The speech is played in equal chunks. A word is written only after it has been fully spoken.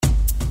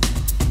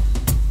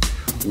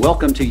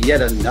Welcome to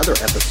yet another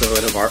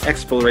episode of our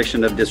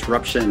exploration of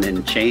disruption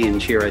and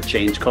change here at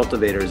Change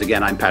Cultivators.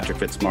 Again, I'm Patrick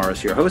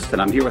Fitzmaurice, your host,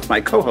 and I'm here with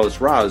my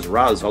co-host, Roz.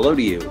 Roz, hello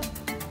to you.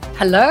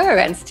 Hello,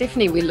 and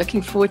Stephanie, we're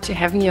looking forward to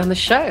having you on the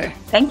show.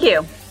 Thank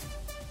you.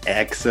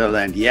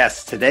 Excellent.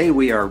 Yes, today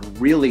we are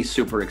really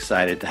super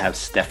excited to have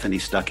Stephanie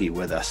Stuckey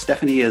with us.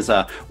 Stephanie is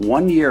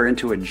 1 year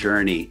into a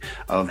journey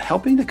of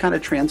helping to kind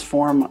of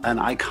transform an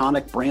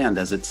iconic brand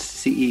as its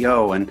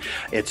CEO. And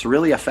it's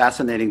really a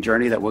fascinating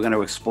journey that we're going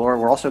to explore.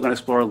 We're also going to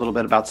explore a little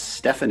bit about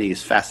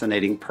Stephanie's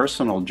fascinating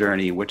personal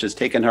journey, which has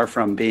taken her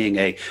from being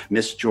a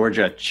Miss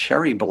Georgia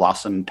Cherry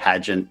Blossom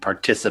pageant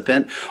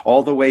participant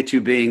all the way to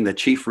being the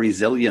Chief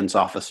Resilience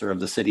Officer of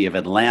the City of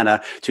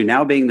Atlanta to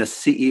now being the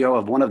CEO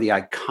of one of the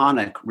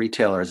iconic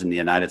retailers in the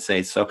United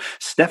States. So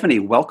Stephanie,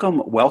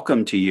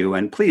 welcome to you.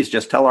 And please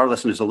just tell our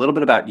listeners a little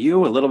bit about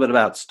you, a little bit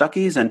about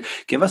Stuckey's, and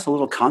give us a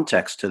little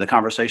context to the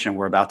conversation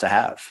we're about to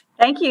have.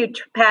 Thank you,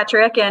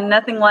 Patrick. And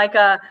nothing like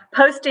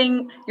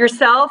posting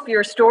yourself,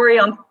 your story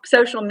on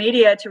social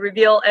media to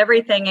reveal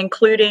everything,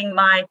 including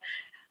my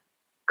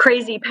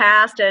crazy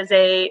past as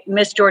a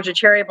Miss Georgia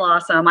Cherry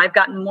Blossom. I've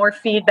gotten more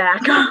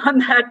feedback on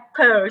that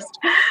post.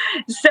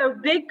 So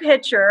big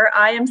picture,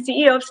 I am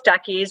CEO of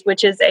Stuckey's,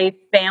 which is a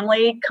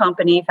family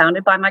company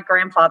founded by my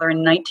grandfather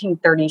in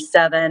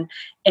 1937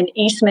 in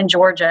Eastman,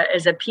 Georgia,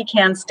 as a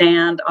pecan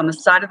stand on the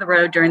side of the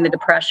road during the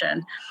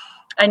Depression.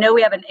 I know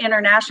we have an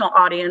international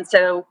audience,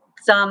 so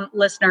some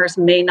listeners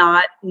may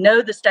not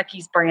know the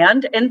Stuckey's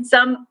brand, and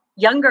some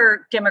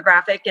younger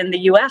demographic in the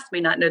U.S. may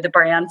not know the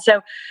brand.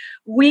 So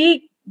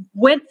we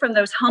went from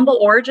those humble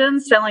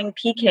origins selling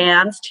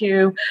pecans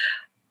to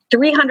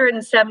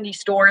 370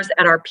 stores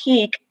at our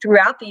peak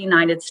throughout the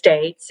United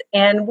States.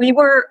 And we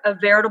were a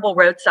veritable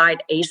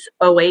roadside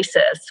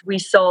oasis. We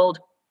sold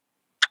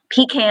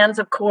pecans,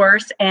 of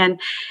course,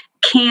 and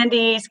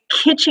candies,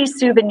 kitschy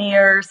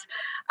souvenirs.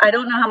 I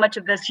don't know how much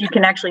of this you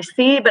can actually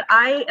see, but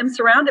I am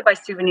surrounded by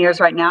souvenirs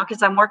right now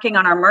because I'm working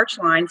on our merch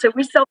line. So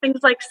we sell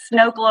things like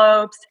snow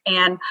globes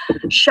and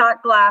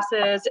shot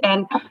glasses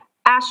and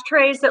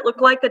ashtrays that look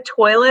like a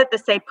toilet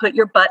that say, put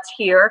your butts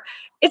here.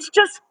 It's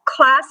just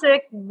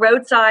classic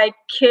roadside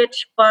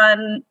kitsch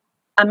fun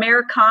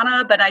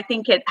Americana, but I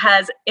think it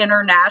has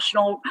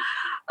international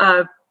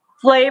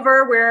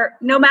flavor where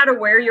no matter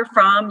where you're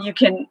from, you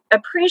can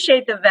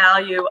appreciate the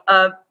value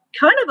of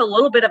kind of a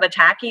little bit of a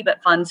tacky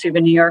but fun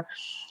souvenir.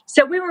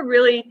 So we were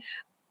really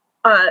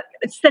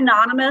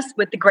synonymous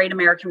with the Great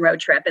American Road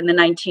Trip in the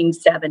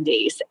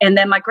 1970s. And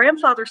then my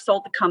grandfather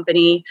sold the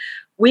company.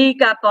 We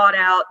got bought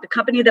out. The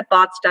company that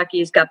bought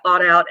Stuckey's got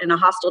bought out in a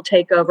hostile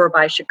takeover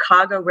by a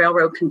Chicago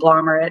railroad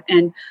conglomerate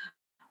and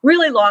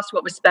really lost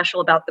what was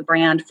special about the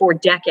brand for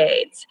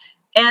decades.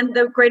 And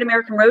the Great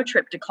American Road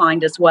Trip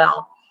declined as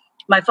well.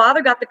 My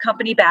father got the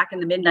company back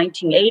in the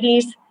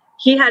mid-1980s.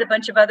 He had a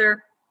bunch of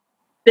other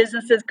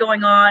businesses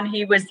going on.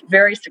 He was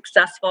very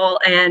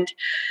successful and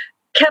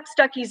kept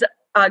Stuckey's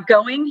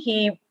going.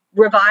 He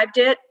revived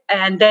it,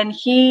 and then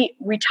he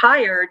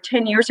retired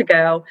 10 years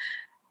ago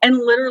and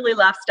literally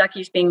left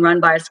Stuckey's being run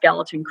by a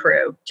skeleton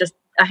crew, just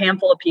a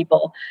handful of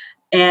people.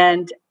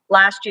 And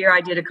last year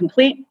I did a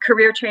complete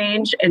career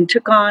change and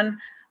took on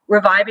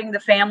reviving the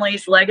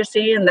family's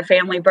legacy and the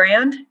family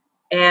brand.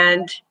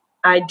 And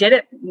I did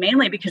it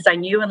mainly because I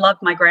knew and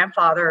loved my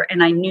grandfather,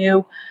 and I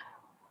knew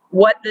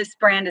what this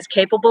brand is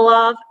capable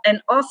of.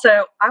 And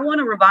also, I want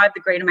to revive the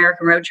Great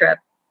American Road Trip.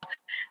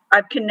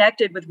 I've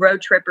connected with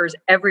road trippers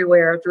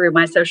everywhere through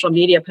my social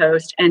media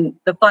posts. And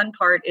the fun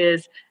part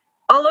is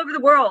all over the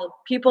world,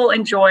 people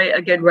enjoy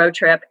a good road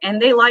trip and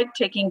they like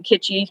taking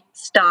kitschy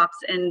stops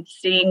and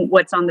seeing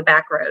what's on the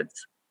back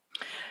roads.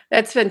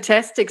 That's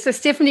fantastic. So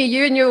Stephanie,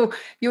 you and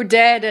your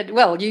dad,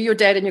 your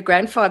dad and your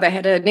grandfather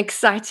had an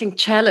exciting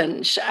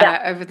challenge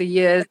over the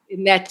years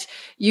in that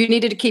you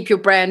needed to keep your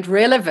brand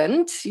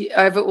relevant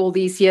over all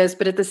these years,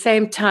 but at the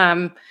same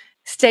time,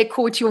 stay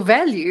core to your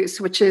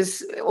values, which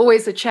is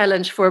always a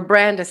challenge for a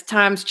brand as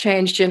times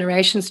change,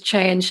 generations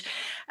change.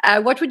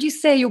 What would you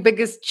say your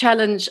biggest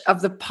challenge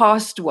of the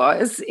past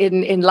was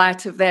in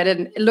light of that?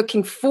 And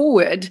looking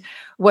forward,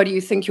 what do you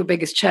think your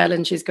biggest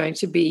challenge is going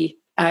to be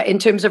in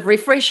terms of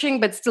refreshing,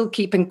 but still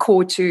keeping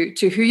core to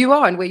who you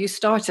are and where you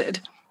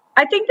started?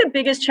 I think the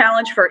biggest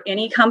challenge for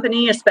any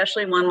company,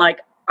 especially one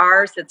like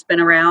ours that's been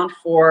around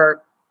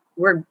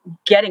we're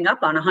getting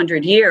up on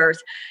 100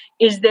 years,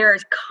 is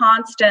there's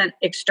constant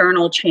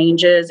external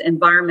changes,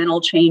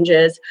 environmental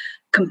changes,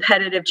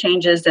 competitive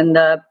changes in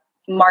the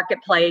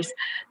marketplace.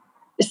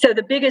 So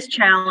the biggest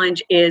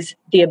challenge is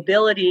the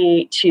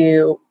ability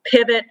to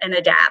pivot and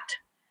adapt.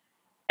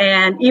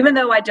 And even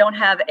though I don't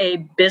have a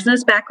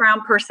business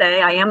background per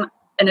se, I am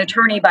an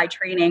attorney by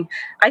training.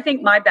 I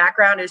think my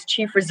background as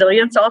Chief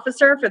Resilience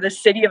Officer for the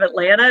City of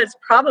Atlanta is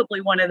probably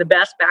one of the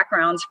best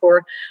backgrounds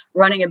for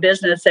running a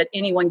business that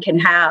anyone can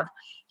have.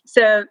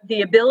 So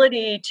the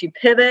ability to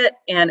pivot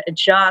and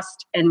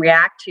adjust and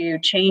react to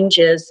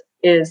changes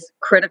is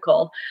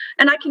critical.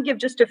 And I can give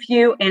just a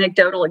few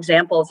anecdotal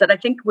examples that I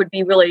think would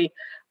be really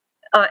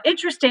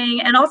interesting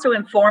and also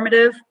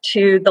informative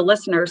to the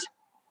listeners.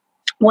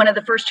 one of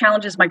the first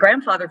challenges my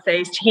grandfather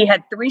faced. He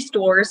had 3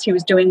 stores. He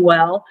was doing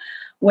well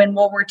when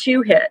World War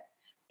II hit,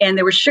 and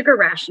there was sugar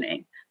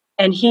rationing.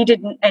 And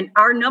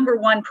our number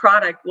one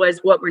product was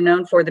what we're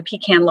known for, the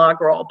pecan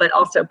log roll, but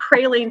also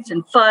pralines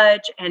and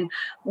fudge. And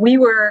we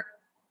were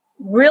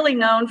really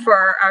known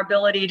for our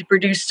ability to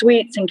produce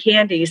sweets and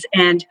candies.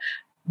 And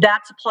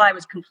that supply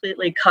was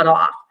completely cut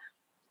off.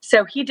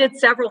 So he did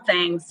several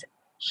things.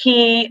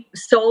 He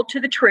sold to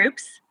the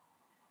troops,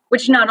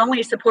 which not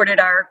only supported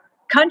our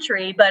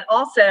country, but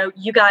also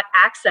you got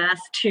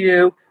access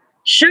to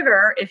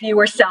sugar if you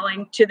were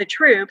selling to the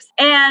troops.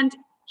 And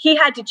he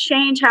had to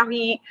change how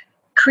he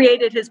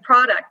created his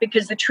product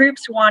because the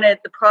troops wanted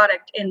the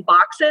product in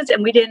boxes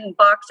and we didn't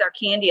box our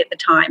candy at the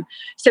time.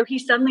 So he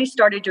suddenly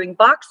started doing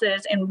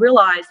boxes and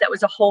realized that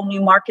was a whole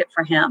new market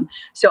for him.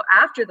 So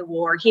after the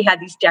war, he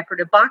had these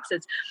decorative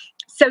boxes.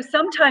 So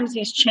sometimes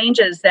these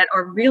changes that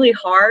are really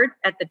hard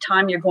at the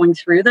time you're going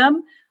through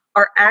them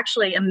are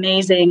actually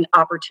amazing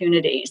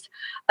opportunities.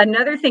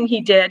 Another thing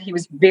he did, he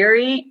was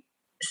very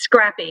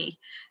scrappy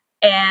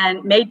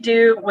and made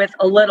do with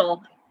a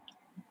little.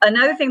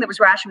 Another thing that was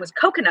rationed was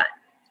coconut.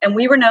 And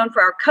we were known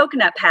for our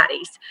coconut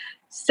patties.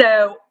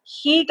 So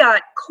he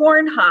got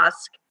corn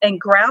husk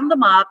and ground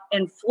them up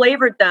and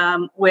flavored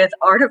them with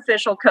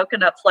artificial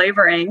coconut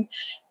flavoring.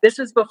 This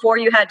was before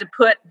you had to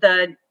put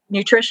the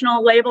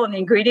nutritional label and the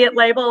ingredient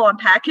label on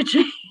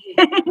packaging.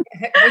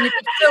 And you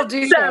can still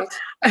do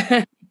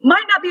that.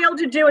 Might not be able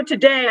to do it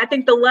today. I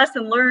think the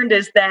lesson learned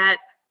is that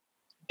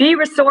be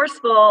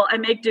resourceful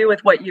and make do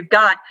with what you've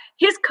got.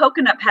 His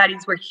coconut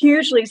patties were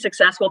hugely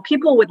successful.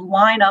 People would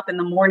line up in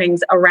the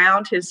mornings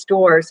around his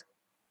stores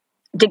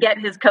to get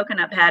his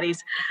coconut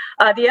patties.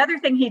 The other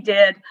thing he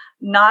did,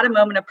 not a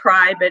moment of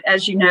pride, but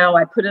as you know,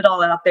 I put it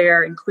all out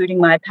there, including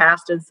my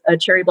past as a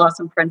cherry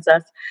blossom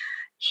princess.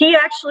 He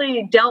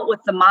actually dealt with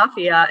the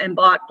mafia and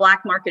bought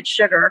black market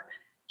sugar.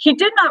 He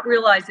did not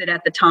realize it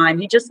at the time.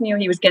 He just knew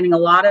he was getting a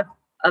lot of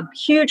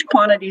huge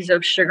quantities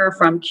of sugar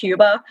from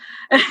Cuba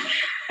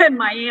and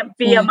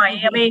via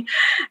Miami.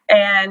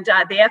 And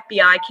the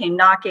FBI came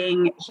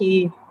knocking.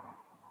 He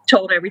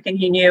told everything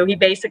he knew. He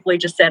basically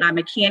just said, I'm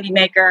a candy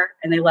maker,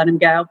 and they let him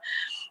go.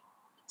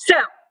 So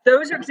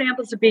those are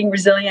examples of being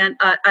resilient.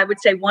 I would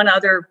say one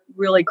other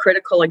really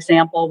critical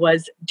example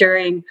was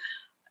during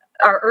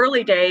our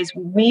early days,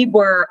 we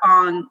were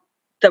on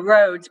the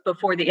roads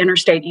before the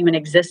interstate even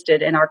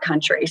existed in our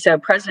country. So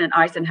President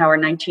Eisenhower,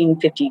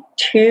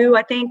 1952,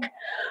 I think,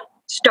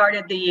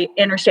 started the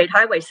interstate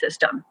highway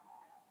system.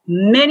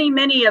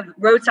 Many of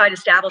roadside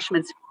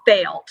establishments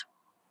failed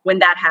when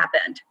that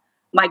happened.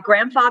 My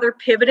grandfather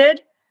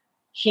pivoted.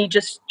 He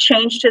just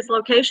changed his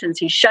locations.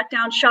 He shut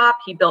down shop.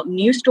 He built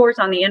new stores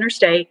on the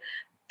interstate.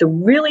 The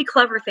really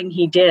clever thing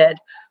he did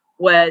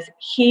was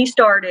he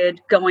started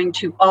going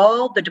to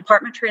all the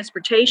Department of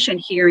Transportation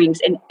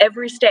hearings in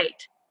every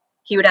state.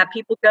 He would have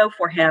people go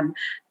for him,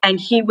 and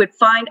he would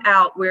find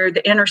out where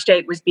the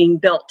interstate was being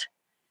built.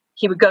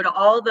 He would go to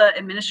all the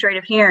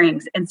administrative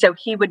hearings, and so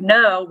he would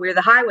know where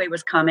the highway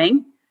was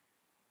coming.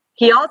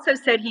 He also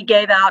said he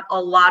gave out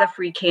a lot of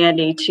free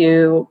candy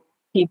to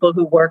people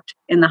who worked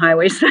in the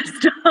highway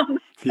system.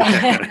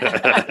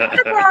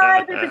 The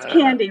bribe if it's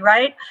candy,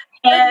 right?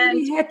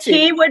 And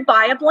he would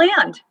buy up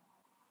land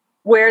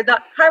where the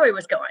highway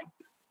was going.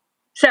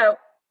 So,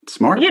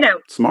 smart.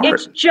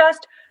 It's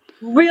just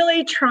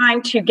really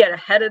trying to get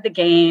ahead of the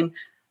game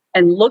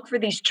and look for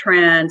these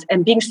trends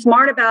and being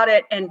smart about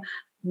it and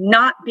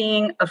not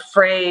being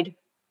afraid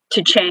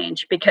to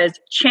change, because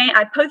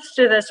I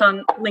posted this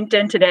on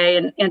LinkedIn today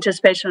in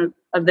anticipation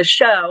of the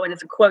show, and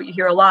it's a quote you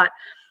hear a lot.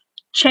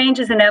 Change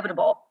is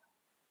inevitable.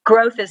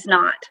 Growth is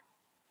not.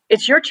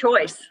 It's your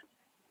choice,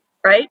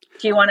 right?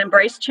 Do you want to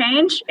embrace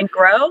change and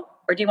grow,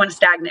 or do you want to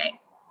stagnate?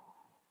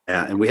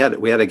 Yeah, and we had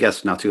a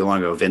guest not too long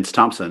ago, Vince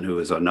Thompson, who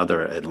is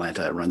another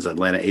runs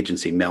Atlanta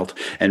agency, Melt.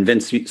 And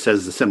Vince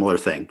says a similar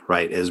thing,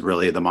 right, is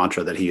really the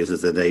mantra that he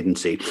uses at the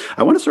agency.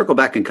 I want to circle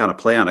back and kind of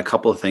play on a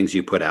couple of things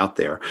you put out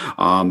there,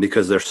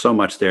 because there's so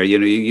much there. You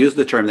use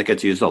the term that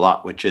gets used a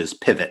lot, which is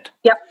pivot.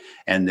 Yep.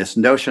 And this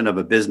notion of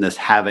a business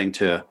having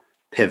to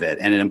pivot.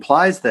 And it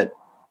implies that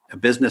a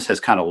business has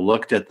kind of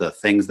looked at the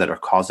things that are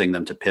causing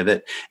them to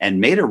pivot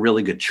and made a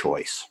really good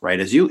choice,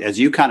 right? As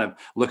you kind of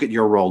look at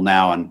your role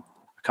now, and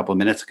a couple of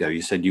minutes ago,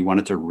 you said you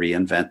wanted to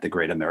reinvent the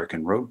Great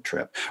American Road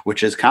Trip,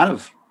 which is kind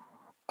of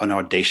an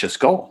audacious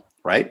goal,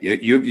 right?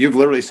 You've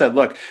literally said,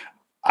 look,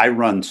 I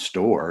run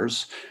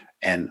stores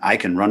and I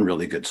can run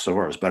really good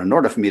stores, but in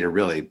order for me to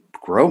really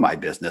grow my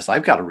business,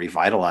 I've got to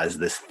revitalize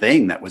this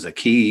thing that was a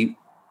key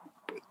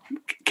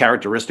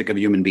characteristic of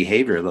human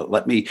behavior that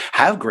let me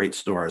have great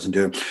stores and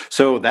do it.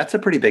 So that's a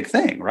pretty big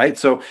thing, right?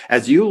 So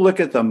as you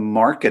look at the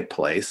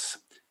marketplace,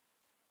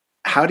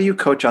 how do you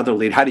coach other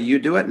leaders? How do you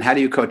do it? And how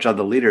do you coach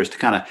other leaders to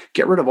kind of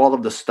get rid of all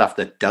of the stuff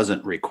that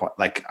doesn't require,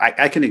 like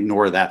I can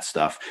ignore that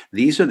stuff.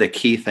 These are the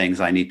key things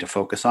I need to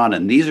focus on.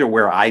 And these are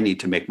where I need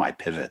to make my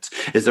pivots.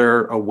 Is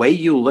there a way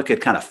you look at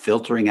kind of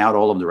filtering out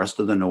all of the rest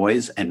of the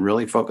noise and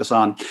really focus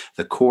on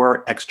the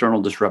core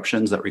external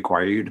disruptions that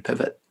require you to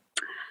pivot?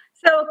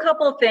 So a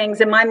couple of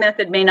things, and my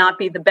method may not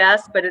be the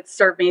best, but it's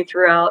served me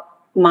throughout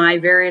my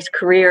various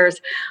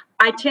careers.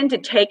 I tend to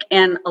take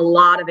in a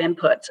lot of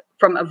inputs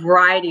from a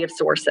variety of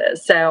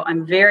sources. So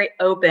I'm very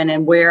open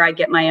in where I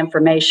get my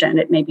information.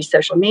 It may be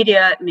social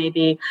media, it may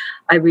be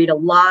I read a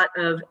lot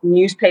of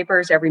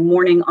newspapers every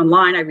morning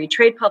online. I read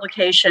trade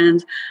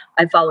publications,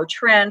 I follow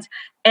trends,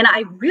 and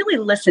I really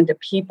listen to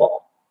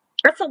people.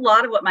 That's a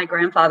lot of what my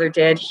grandfather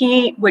did.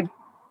 He would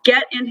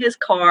get in his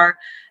car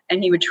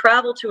and he would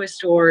travel to his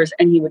stores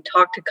and he would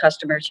talk to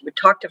customers, he would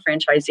talk to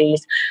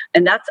franchisees.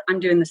 And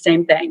I'm doing the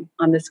same thing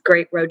on this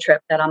great road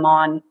trip that I'm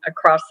on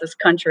across this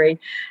country.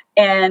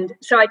 And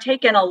so I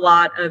take in a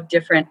lot of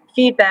different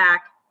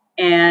feedback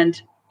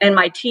and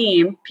my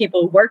team,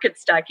 people who work at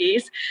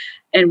Stuckey's,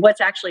 and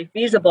what's actually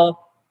feasible.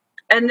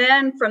 And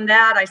then from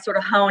that, I sort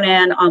of hone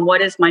in on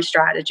what is my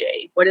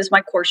strategy? What is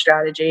my core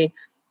strategy?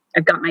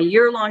 I've got my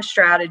year-long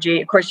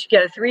strategy. Of course, you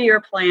get a 3-year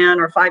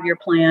plan or 5-year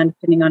plan,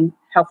 depending on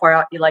how far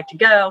out you like to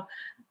go.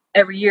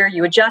 Every year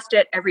you adjust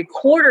it. Every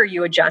quarter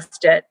you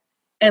adjust it.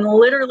 And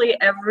literally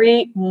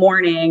every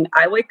morning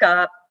I wake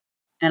up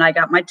and I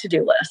got my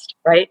to-do list,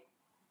 right?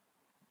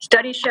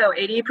 Studies show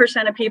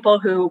 80% of people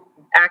who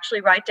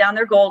actually write down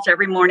their goals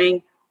every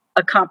morning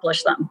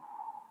accomplish them.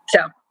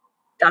 So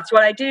that's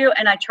what I do.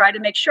 And I try to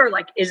make sure,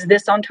 like, is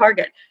this on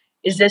target?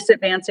 Is this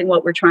advancing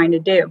what we're trying to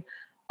do?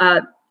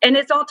 And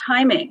it's all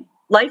timing.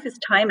 Life is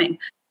timing.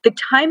 The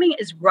timing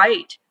is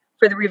right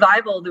for the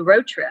revival of the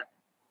road trip.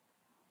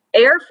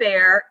 Air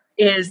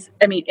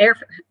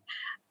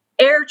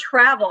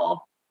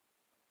travel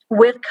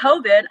with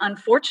COVID,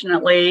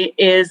 unfortunately,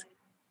 is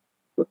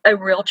a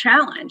real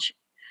challenge.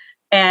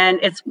 And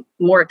it's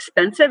more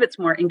expensive. It's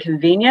more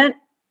inconvenient.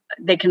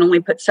 They can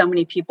only put so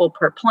many people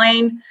per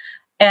plane.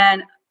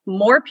 And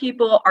more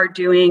people are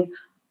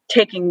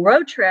taking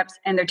road trips,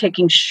 and they're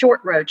taking short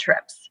road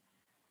trips.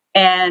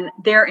 And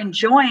they're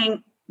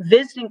enjoying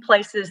visiting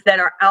places that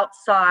are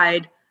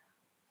outside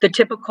the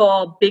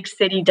typical big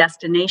city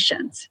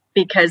destinations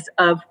because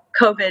of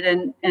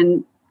COVID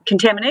and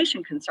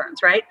contamination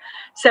concerns, right?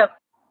 So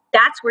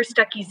that's where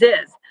Stuckey's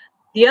is.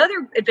 The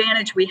other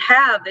advantage we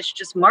have that's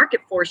just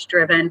market force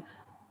driven,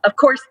 of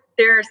course,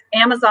 there's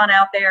Amazon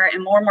out there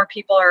and more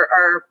people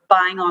are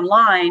buying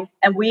online,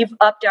 and we've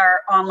upped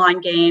our online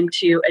game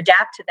to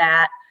adapt to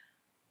that.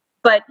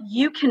 But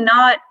you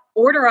cannot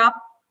order up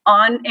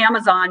on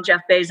Amazon,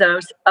 Jeff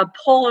Bezos, a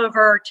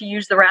pullover to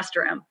use the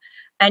restroom.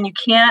 And you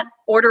can't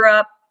order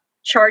up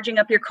charging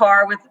up your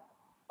car with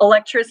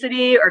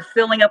electricity or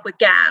filling up with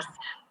gas.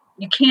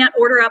 You can't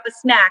order up a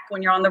snack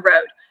when you're on the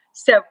road.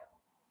 So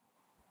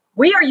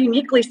we are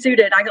uniquely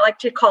suited. I like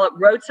to call it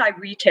roadside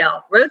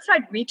retail.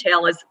 Roadside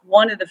retail is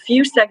one of the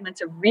few segments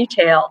of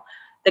retail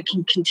that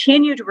can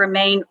continue to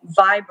remain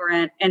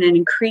vibrant in an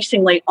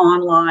increasingly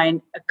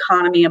online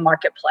economy and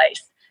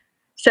marketplace.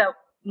 So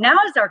now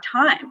is our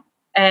time.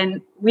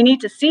 And we need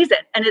to seize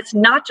it. And it's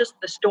not just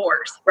the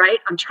stores, right?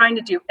 I'm trying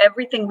to do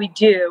everything we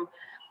do.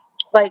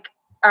 Like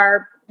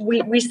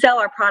we sell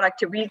our product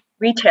to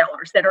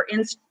retailers that are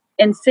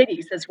in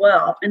cities as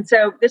well. And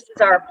so this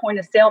is our point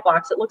of sale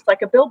box. It looks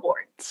like a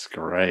billboard. It's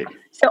great.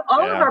 So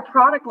all of our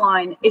product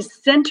line is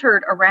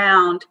centered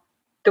around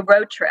the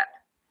road trip.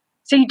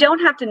 So you don't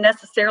have to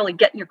necessarily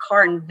get in your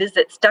car and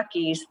visit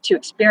Stuckey's to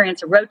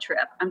experience a road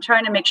trip. I'm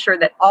trying to make sure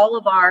that all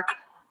of our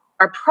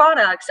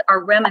products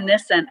are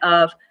reminiscent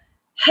of,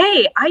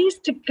 hey, I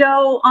used to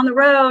go on the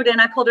road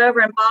and I pulled over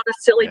and bought a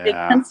silly big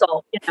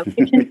pencil. You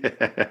can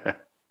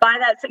buy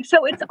that.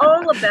 So it's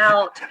all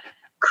about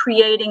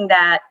creating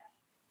that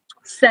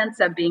sense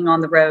of being on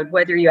the road,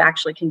 whether you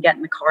actually can get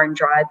in the car and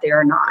drive there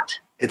or not.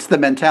 It's the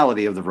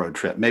mentality of the road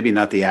trip, maybe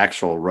not the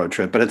actual road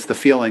trip, but it's the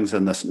feelings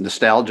and the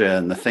nostalgia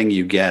and the thing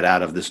you get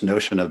out of this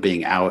notion of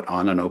being out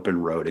on an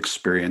open road,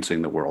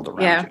 experiencing the world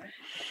around you.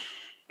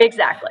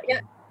 Exactly.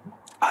 Yeah.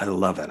 I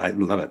love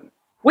it.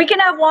 We can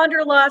have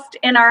wanderlust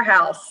in our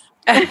house.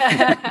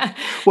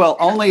 Well,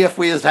 only if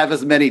we have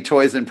as many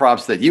toys and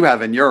props that you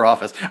have in your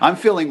office. I'm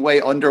feeling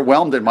way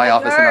underwhelmed in my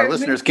office, and our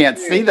listeners can't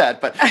see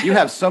that, but you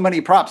have so many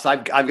props.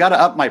 I've got to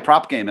up my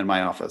prop game in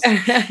my office.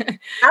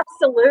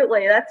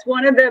 Absolutely. That's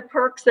one of the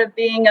perks of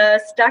being a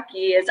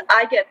Stuckey is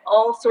I get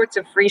all sorts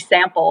of free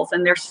samples,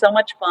 and they're so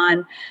much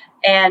fun.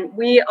 And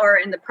we are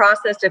in the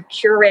process of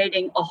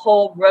curating a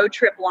whole road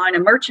trip line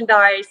of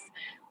merchandise.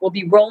 We'll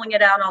be rolling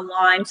it out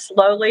online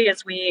slowly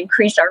as we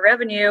increase our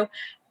revenue.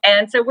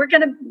 And so we're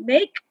going to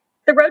make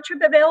the road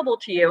trip available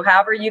to you,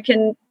 however you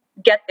can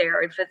get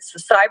there. If it's the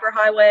cyber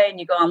highway and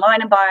you go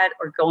online and buy it,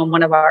 or go in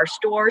one of our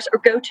stores, or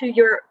go to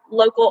your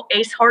local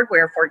Ace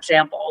Hardware, for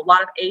example. A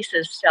lot of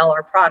Aces sell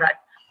our product.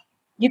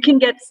 You can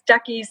get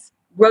Stuckey's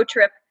road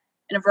trip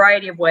in a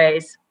variety of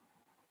ways.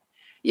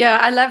 Yeah,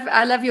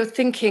 I love your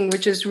thinking,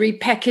 which is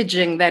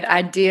repackaging that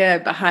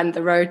idea behind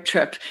the road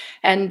trip.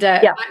 And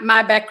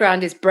my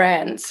background is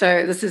brand,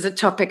 so this is a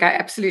topic I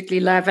absolutely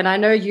love. And I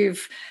know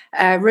you've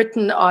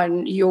written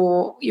on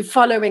your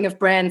following of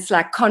brands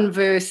like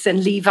Converse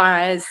and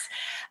Levi's.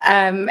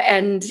 And,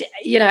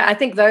 I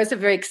think those are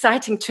very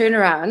exciting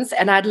turnarounds.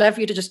 And I'd love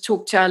you to just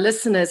talk to our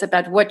listeners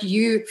about what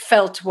you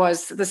felt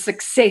was the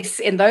success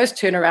in those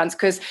turnarounds.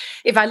 Because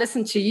if I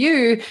listen to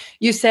you,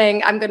 you're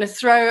saying, I'm going to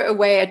throw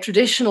away a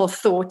traditional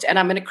thought and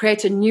I'm going to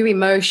create a new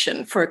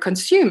emotion for a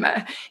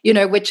consumer,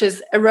 which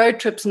is a road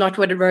trip's not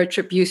what a road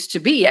trip used to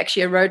be.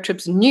 Actually, a road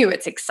trip's new.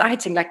 It's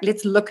exciting. Like,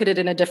 let's look at it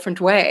in a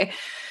different way.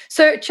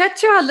 So chat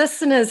to our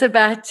listeners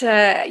about,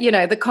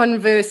 the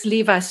Converse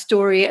Levi's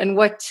story and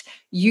what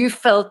you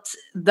felt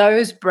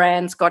those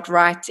brands got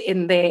right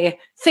in their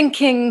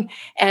thinking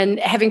and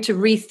having to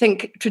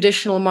rethink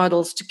traditional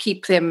models to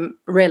keep them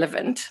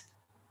relevant.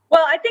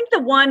 Well, I think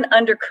the one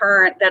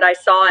undercurrent that I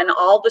saw in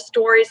all the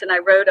stories, and I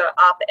wrote an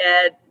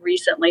op-ed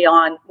recently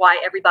on why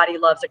everybody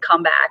loves a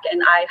comeback,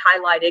 and I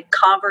highlighted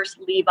Converse,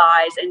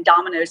 Levi's, and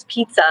Domino's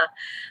Pizza.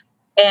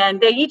 And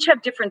they each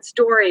have different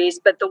stories,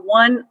 but the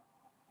one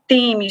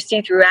theme you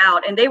see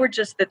throughout, and they were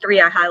just the three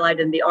I highlighted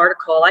in the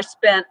article. I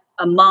spent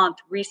a month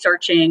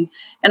researching,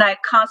 and I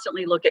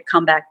constantly look at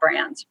comeback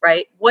brands,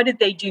 right? What did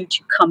they do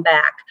to come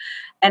back?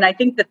 And I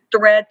think the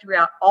thread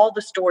throughout all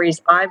the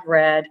stories I've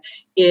read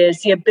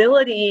is the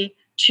ability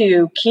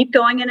to keep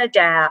going and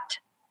adapt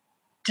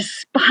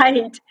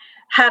despite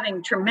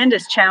having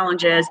tremendous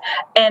challenges,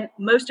 and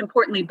most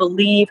importantly,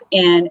 believe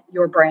in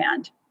your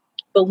brand,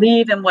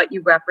 believe in what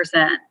you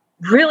represent,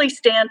 really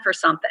stand for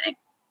something.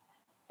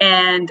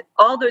 And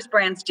all those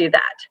brands do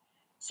that.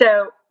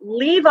 So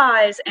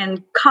Levi's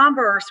and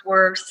Converse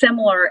were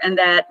similar in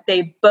that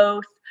they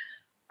both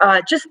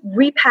just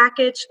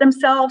repackaged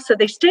themselves. So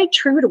they stayed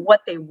true to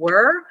what they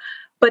were,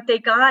 but they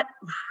got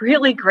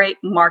really great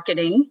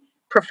marketing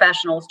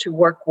professionals to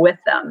work with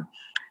them.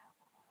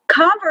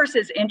 Converse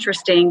is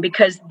interesting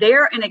because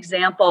they're an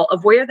example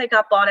of where they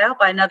got bought out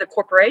by another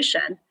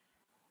corporation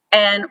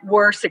and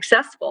were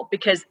successful,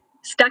 because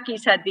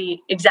Stuckey's had the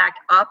exact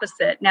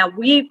opposite. Now,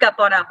 we got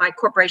bought out by a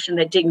corporation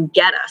that didn't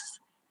get us.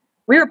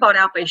 We were bought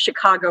out by a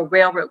Chicago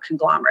railroad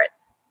conglomerate.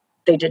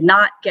 They did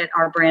not get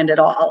our brand at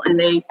all, and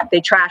they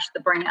trashed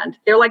the brand.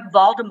 They're like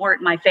Voldemort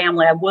in my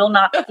family. I will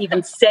not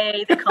even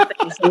say the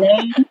company's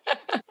name.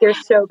 They're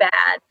so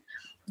bad.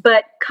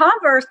 But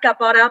Converse got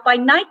bought out by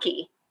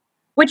Nike,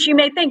 which you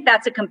may think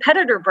that's a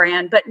competitor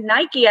brand, but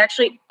Nike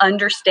actually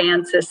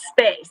understands this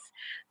space.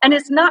 And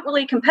it's not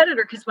really a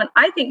competitor, because when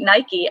I think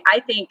Nike,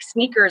 I think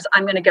sneakers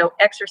I'm going to go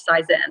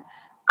exercise in.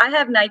 I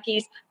have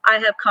Nikes. I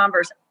have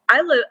Converse.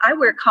 I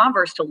wear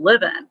Converse to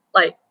live in.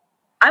 Like,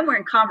 I'm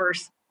wearing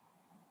Converse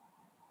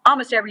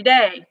almost every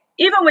day.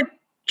 Even with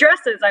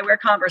dresses, I wear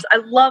Converse. I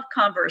love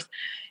Converse.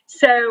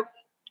 So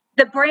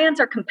the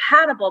brands are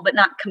compatible, but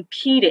not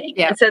competing.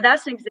 Yeah. And so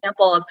that's an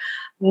example of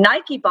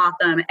Nike bought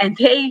them, and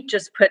they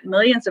just put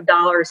millions of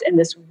dollars in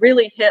this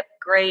really hip,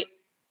 great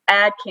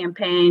ad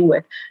campaign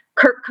with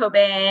Kurt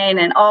Cobain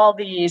and all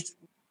these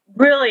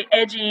really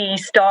edgy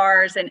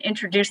stars, and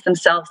introduced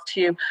themselves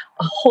to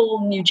a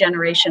whole new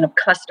generation of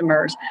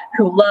customers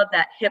who love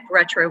that hip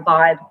retro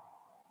vibe.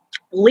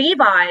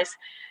 Levi's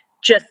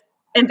just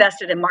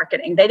invested in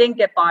marketing. They didn't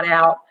get bought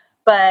out,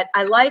 but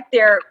I like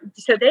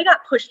so they got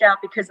pushed out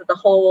because of the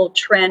whole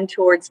trend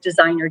towards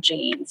designer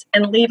jeans,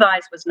 and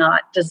Levi's was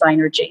not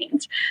designer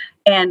jeans.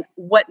 And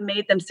what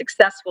made them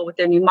successful with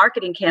their new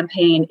marketing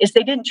campaign is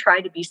they didn't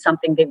try to be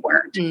something they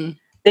weren't.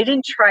 They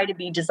didn't try to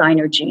be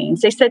designer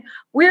jeans. They said,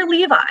 we're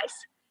Levi's.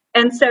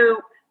 And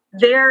so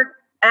their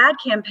ad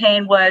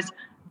campaign was,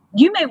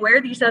 you may wear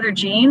these other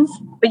jeans,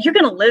 but you're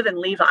going to live in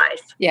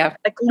Levi's. Yeah.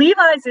 Like,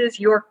 Levi's is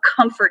your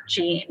comfort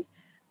jean.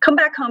 Come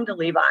back home to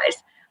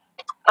Levi's.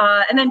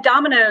 And then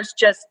Domino's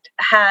just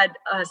had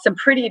some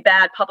pretty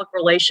bad public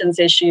relations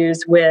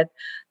issues with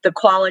the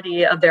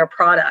quality of their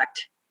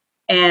product.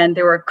 And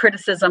there were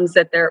criticisms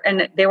that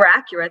and they were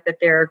accurate,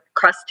 that their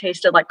crust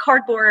tasted like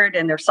cardboard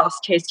and their sauce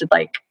tasted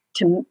like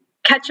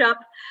ketchup.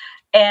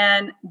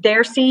 And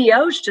their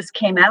CEOs just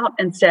came out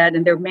and said,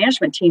 and their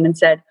management team, and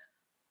said,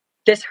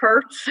 this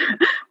hurts.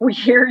 We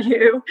hear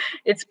you.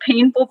 It's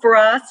painful for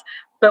us,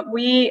 but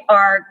we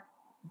are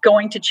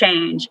going to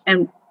change.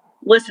 And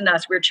listen to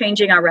us. We're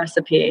changing our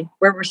recipe.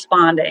 We're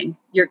responding.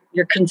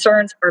 Your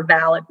concerns are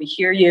valid. We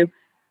hear you,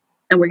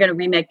 and we're going to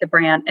remake the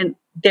brand. And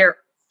they're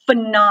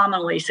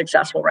phenomenally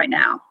successful right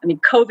now. I mean,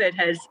 COVID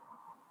has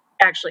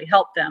actually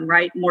helped them,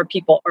 right? More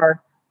people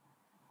are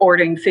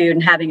ordering food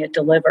and having it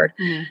delivered.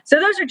 So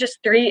those are just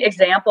three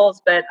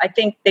examples, but I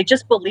think they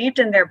just believed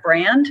in their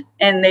brand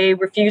and they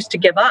refused to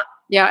give up.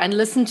 Yeah, and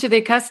listen to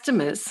their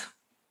customers.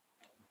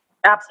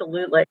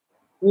 Absolutely.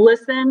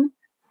 Listen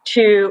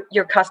to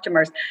your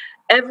customers.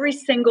 Every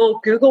single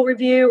Google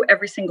review,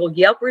 every single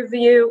Yelp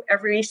review,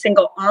 every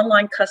single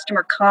online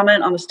customer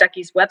comment on the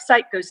Stuckey's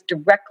website goes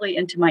directly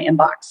into my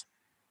inbox.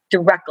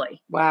 Directly.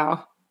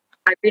 Wow.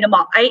 I read them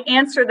all. I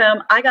answer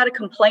them. I got a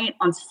complaint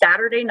on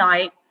Saturday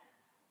night.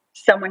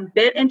 Someone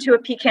bit into a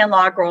pecan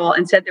log roll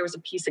and said there was a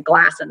piece of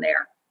glass in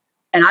there.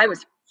 And I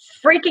was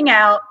freaking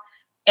out.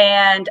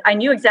 And I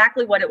knew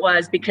exactly what it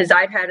was because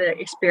I'd had an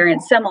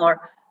experience similar.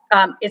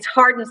 It's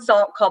hardened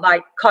salt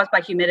caused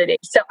by humidity.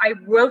 So I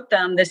wrote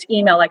them this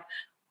email like,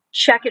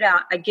 check it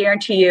out. I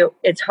guarantee you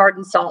it's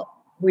hardened salt.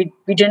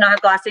 We do not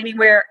have glass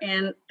anywhere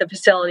in the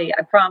facility,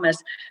 I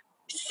promise.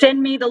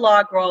 Send me the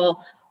log roll.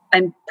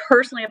 I'm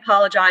personally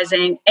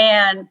apologizing,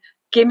 and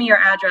give me your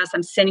address.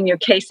 I'm sending you a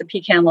case of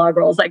pecan log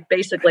rolls. Like,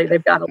 basically,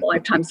 they've got a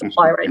lifetime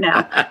supply right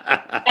now.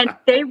 And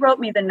they wrote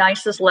me the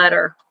nicest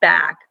letter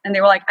back. And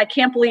they were like, I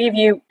can't believe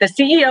you. The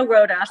CEO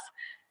wrote us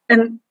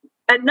and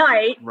at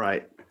night,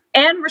 right,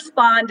 and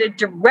responded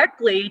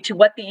directly to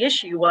what the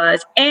issue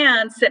was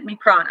and sent me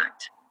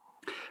product.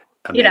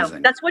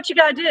 Amazing. That's what you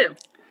got to do.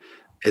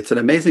 It's an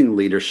amazing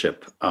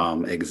leadership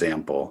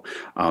example.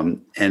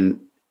 And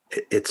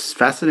it's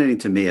fascinating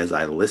to me as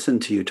I listen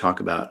to you talk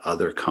about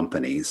other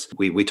companies.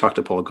 We talked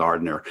to Paul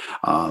Gardner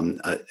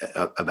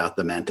about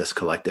the Mantis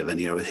Collective, and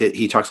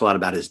he talks a lot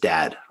about his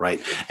dad,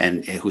 right,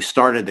 and who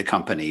started the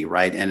company,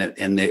 right,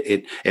 and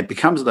it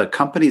becomes the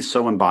company's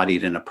so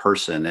embodied in a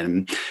person.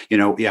 And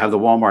you have the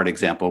Walmart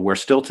example, where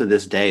still to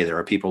this day there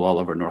are people all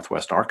over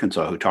Northwest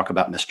Arkansas who talk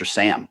about Mr.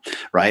 Sam,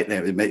 right,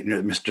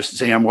 Mr.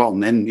 Sam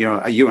Walton. And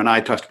you and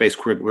I touched base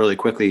really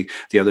quickly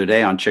the other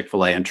day on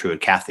Chick-fil-A and Truett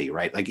Cathy,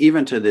 right? Like,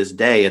 even to this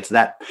day, it's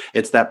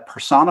that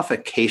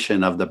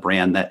personification of the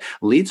brand that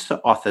leads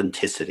to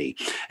authenticity.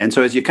 And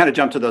so as you kind of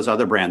jump to those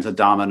other brands, a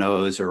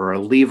Domino's or a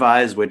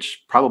Levi's,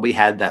 which probably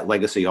had that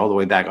legacy all the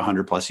way back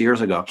 100 plus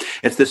years ago,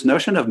 it's this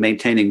notion of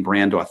maintaining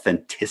brand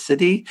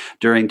authenticity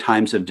during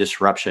times of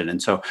disruption. And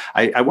so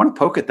I want to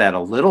poke at that a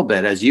little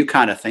bit as you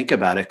kind of think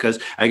about it, because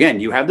again,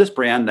 you have this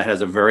brand that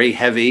has a very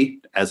heavy,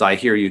 as I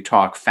hear you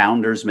talk,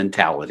 founder's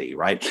mentality,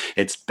 right?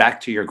 It's back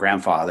to your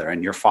grandfather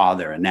and your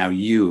father, and now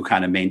you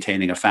kind of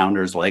maintaining a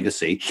founder's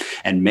legacy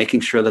and making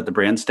sure that the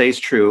brand stays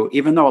true,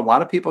 even though a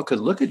lot of people could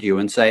look at you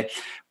and say,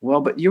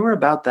 well, but you were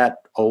about that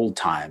old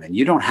time and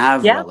you don't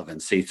have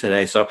relevancy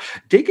today. So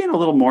dig in a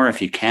little more if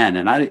you can.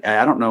 And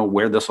I don't know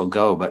where this will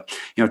go, but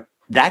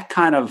that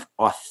kind of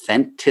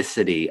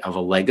authenticity of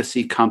a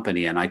legacy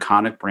company, an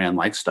iconic brand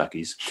like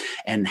Stuckey's,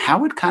 and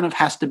how it kind of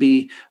has to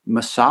be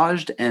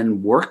massaged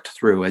and worked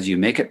through as you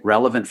make it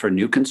relevant for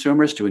new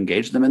consumers to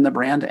engage them in the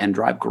brand and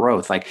drive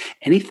growth. Like,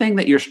 anything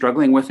that you're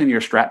struggling with in your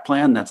strat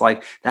plan,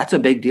 that's a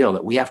big deal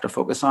that we have to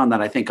focus on,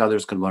 that I think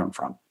others could learn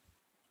from.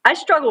 I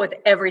struggle with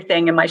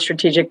everything in my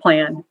strategic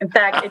plan. In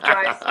fact, it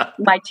drives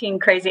my team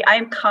crazy. I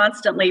am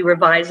constantly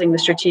revising the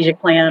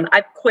strategic plan.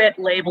 I've quit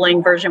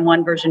labeling version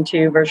 1, version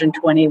 2, version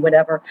 20,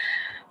 whatever.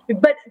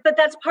 But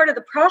that's part of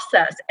the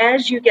process.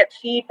 As you get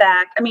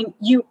feedback, I mean,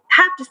 you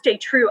have to stay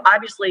true,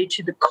 obviously,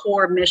 to the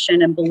core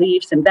mission and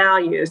beliefs and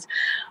values.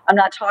 I'm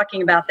not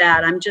talking about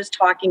that. I'm just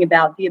talking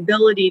about the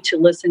ability to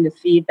listen to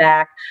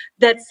feedback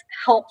that's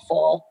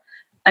helpful.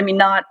 I mean,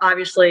 not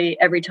obviously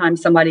every time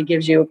somebody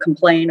gives you a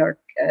complaint or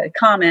a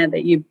comment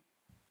that you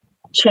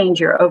change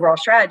your overall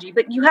strategy,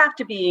 but you have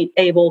to be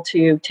able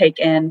to take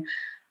in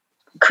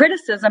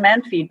criticism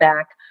and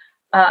feedback.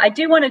 I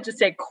do want to just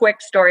say a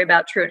quick story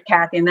about Truett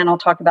Cathy, and then I'll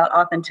talk about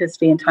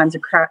authenticity in times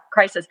of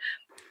crisis.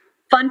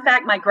 Fun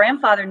fact, my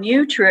grandfather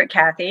knew Truett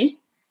Cathy,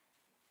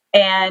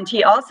 and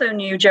he also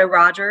knew Joe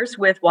Rogers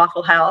with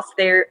Waffle House.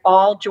 They're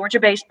all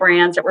Georgia-based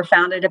brands that were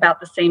founded about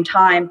the same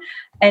time.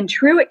 And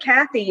Truett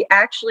Cathy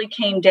actually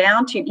came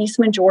down to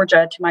Eastman,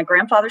 Georgia, to my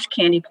grandfather's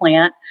candy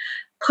plant,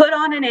 put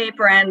on an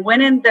apron,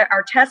 went in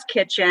our test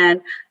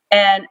kitchen,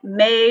 and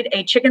made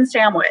a chicken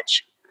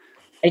sandwich.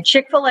 A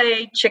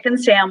Chick-fil-A chicken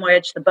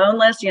sandwich, the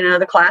boneless,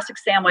 the classic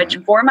sandwich,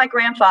 for my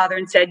grandfather,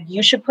 and said,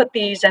 you should put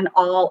these in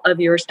all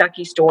of your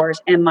Stuckey stores.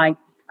 And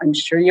I'm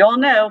sure you all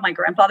know, my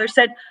grandfather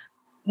said,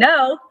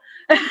 no.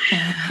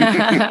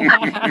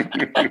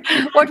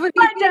 What was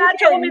my dad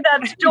told me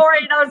that story,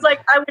 and I was like,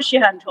 I wish you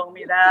hadn't told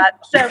me that.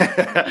 So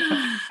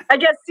I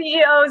guess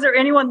CEOs or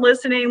anyone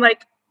listening,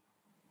 like,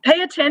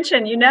 pay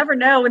attention. You never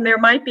know when there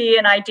might be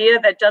an idea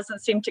that doesn't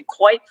seem to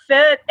quite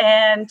fit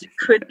and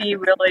could be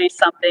really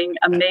something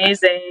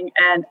amazing.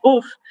 And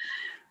oof,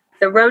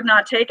 the road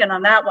not taken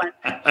on that one.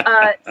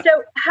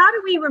 So how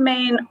do we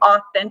remain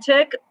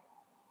authentic?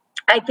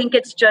 I think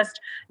it's just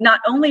not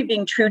only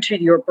being true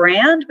to your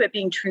brand, but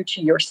being true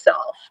to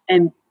yourself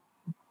and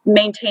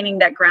maintaining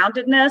that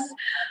groundedness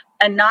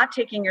and not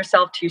taking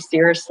yourself too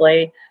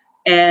seriously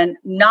and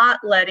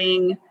not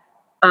letting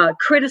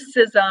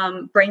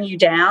criticism bring you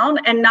down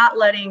and not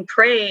letting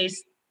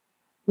praise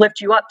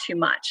lift you up too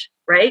much,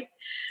 right?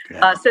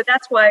 Yeah. So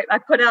that's why I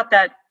put out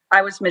that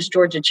I was Miss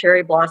Georgia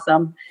Cherry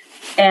Blossom.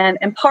 And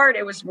in part,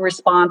 it was a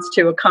response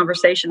to a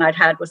conversation I'd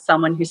had with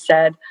someone who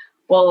said,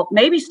 well,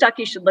 maybe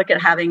Stuckey should look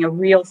at having a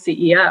real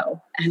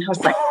CEO. And I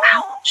was like,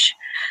 ouch.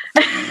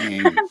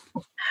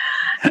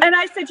 And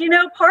I said,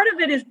 part of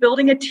it is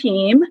building a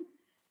team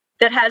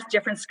that has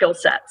different skill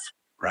sets.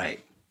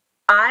 Right.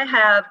 I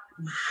have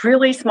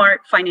really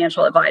smart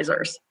financial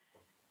advisors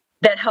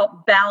that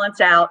help balance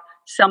out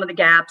some of the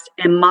gaps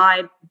in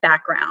my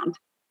background.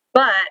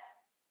 But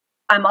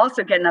I'm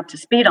also getting up to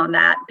speed on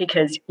that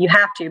because you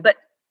have to. But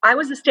I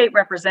was a state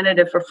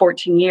representative for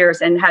 14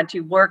 years and had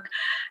to work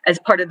as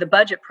part of the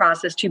budget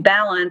process to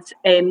balance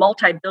a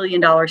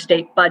multi-billion-dollar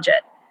state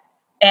budget.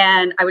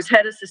 And I was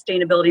head of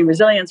sustainability and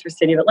resilience for the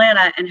city of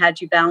Atlanta and had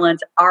to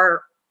balance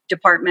our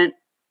department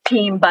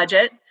team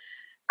budget.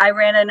 I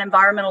ran an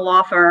environmental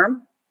law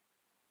firm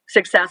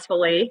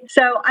successfully.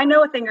 So I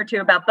know a thing or two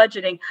about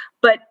budgeting,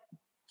 but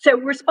so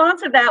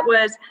response to that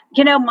was,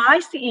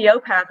 my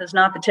CEO path is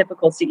not the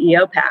typical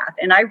CEO path.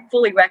 And I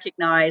fully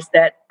recognize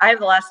that I have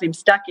the last name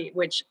Stuckey,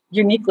 which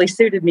uniquely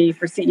suited me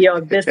for CEO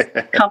of this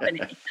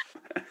company.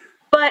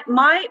 But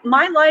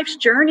my life's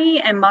journey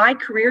and my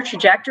career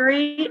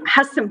trajectory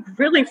has some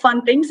really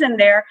fun things in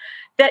there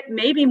that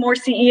maybe more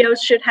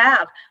CEOs should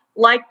have,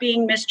 like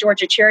being Miss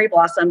Georgia Cherry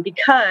Blossom,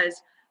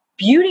 because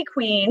beauty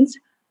queens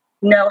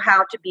know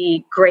how to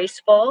be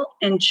graceful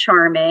and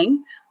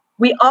charming.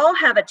 We all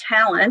have a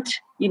talent.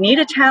 You need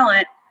a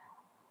talent.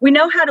 We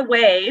know how to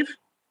wave,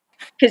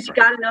 because you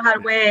got to know how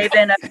to wave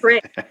in a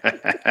parade.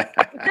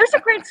 There's a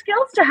great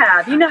skills to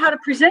have. You know how to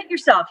present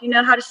yourself. You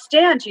know how to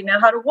stand. You know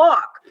how to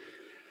walk.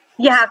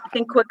 You have to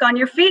think quick on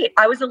your feet.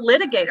 I was a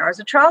litigator. I was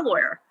a trial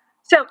lawyer.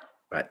 So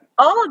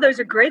all of those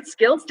are great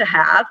skills to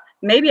have.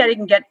 Maybe I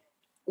didn't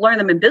learn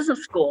them in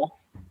business school,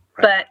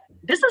 but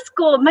business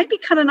school, it might be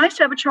kind of nice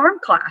to have a charm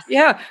class.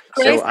 Yeah.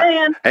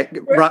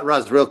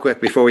 Roz, real quick,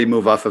 before we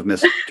move off of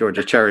Miss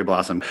Georgia Cherry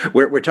Blossom,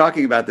 we're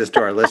talking about this to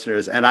our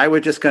listeners, and I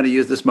would just kind of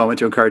use this moment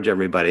to encourage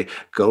everybody,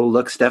 go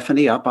look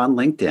Stephanie up on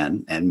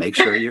LinkedIn and make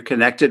sure you're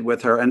connected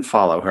with her and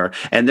follow her.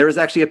 And there is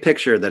actually a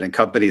picture that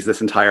accompanies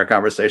this entire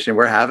conversation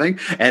we're having,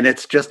 and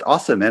it's just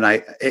awesome.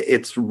 And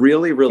it's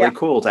really, really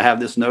cool to have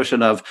this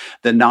notion of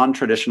the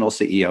non-traditional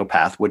CEO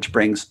path, which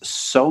brings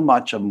so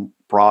much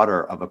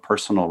broader of a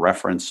personal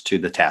reference to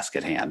the task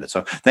at hand.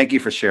 So thank you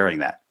for sharing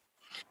that.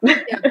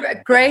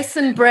 Grace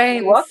and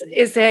brains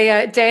is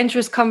a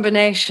dangerous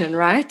combination,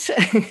 right?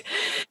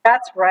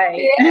 That's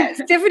right. Yeah.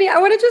 Stephanie, I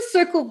want to just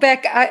circle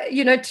back,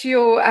 to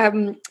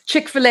your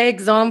Chick-fil-A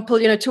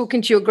example,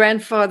 talking to your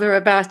grandfather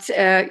about,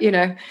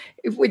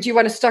 would you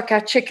want to stock our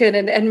chicken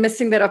and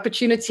missing that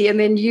opportunity? And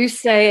then you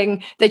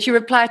saying that you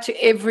reply to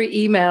every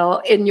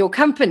email in your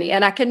company.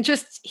 And I can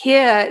just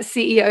hear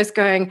CEOs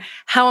going,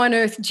 how on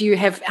earth does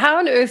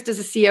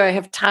a CEO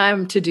have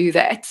time to do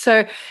that?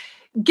 So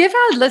give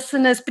our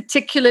listeners,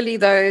 particularly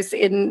those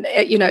in,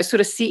 sort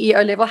of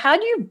CEO level, how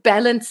do you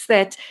balance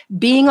that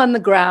being on the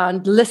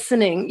ground,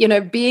 listening,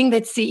 being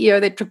that CEO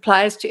that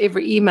replies to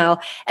every email,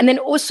 and then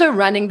also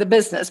running the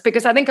business?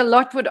 Because I think a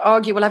lot would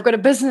argue, well, I've got a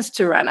business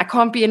to run. I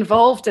can't be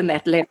involved in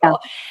that level. Yeah.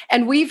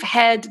 And we've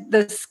had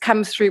this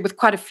come through with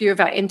quite a few of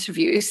our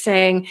interviews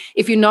saying,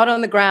 if you're not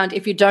on the ground,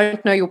 if you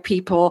don't know your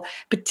people,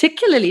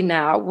 particularly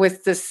now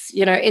with this,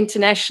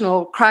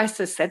 international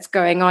crisis that's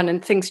going on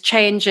and things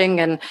changing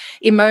and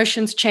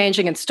emotions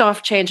changing and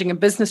staff changing and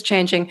business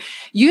changing,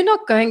 you're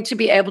not going to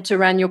be able to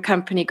run your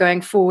company going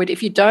forward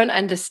if you don't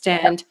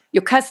understand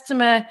your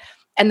customer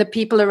and the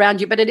people around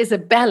you. But it is a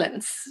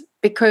balance,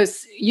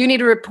 because you need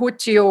to report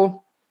to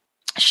your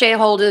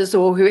shareholders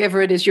or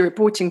whoever it is you're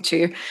reporting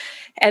to.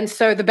 And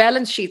so the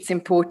balance sheet's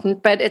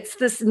important, but it's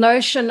this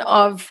notion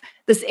of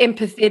this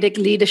empathetic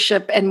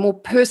leadership and more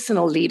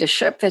personal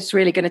leadership that's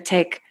really going to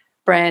take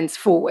brands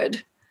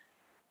forward.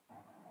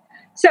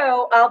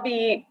 So I'll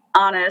be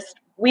honest.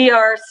 We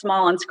are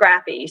small and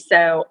scrappy.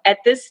 So at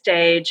this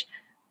stage,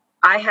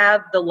 I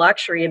have the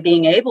luxury of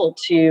being able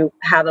to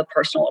have a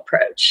personal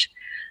approach.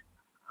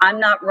 I'm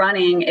not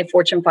running a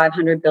Fortune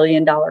 500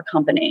 billion dollar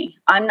company.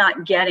 I'm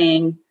not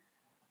getting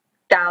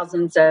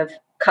thousands of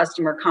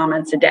customer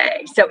comments a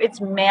day. So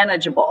it's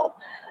manageable.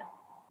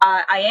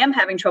 I am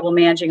having trouble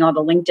managing all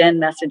the LinkedIn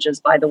messages,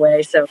 by the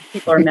way. So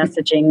people are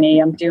messaging me.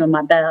 I'm doing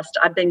my best.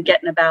 I've been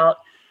getting about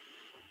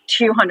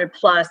 200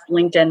 plus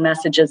LinkedIn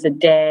messages a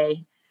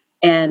day.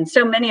 And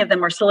so many of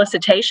them are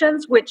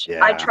solicitations, which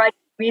I tried to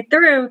read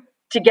through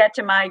to get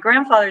to my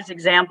grandfather's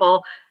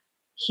example.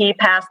 He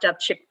passed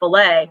up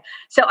Chick-fil-A.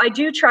 So I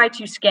do try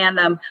to scan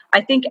them. I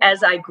think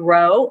as I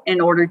grow,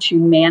 in order to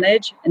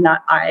manage, and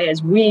not I,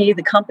 as we,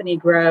 the company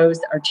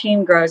grows, our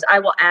team grows, I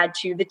will add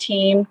to the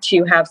team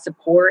to have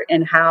support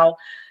and how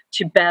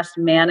to best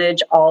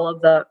manage all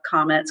of the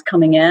comments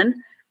coming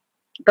in.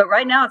 But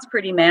right now it's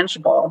pretty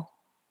manageable.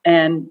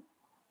 And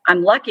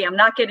I'm lucky. I'm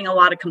not getting a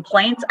lot of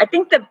complaints. I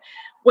think that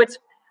what's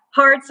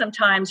hard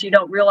sometimes, you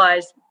don't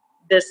realize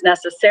this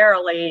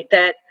necessarily,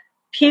 that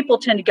people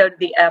tend to go to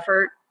the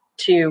effort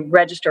to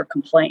register a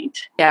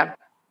complaint. Yeah.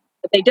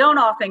 But they don't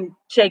often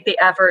take the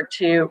effort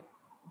to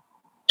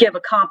give a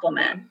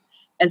compliment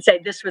and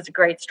say, this was a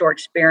great store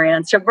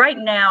experience. So right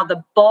now,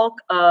 the bulk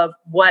of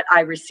what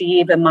I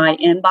receive in my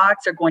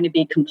inbox are going to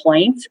be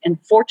complaints. And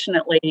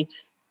fortunately,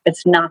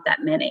 it's not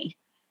that many.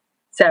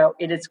 So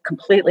it is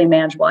completely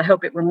manageable. I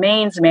hope it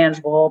remains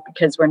manageable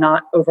because we're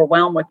not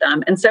overwhelmed with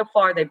them. And so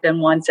far, they've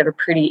been ones that are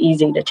pretty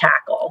easy to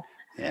tackle.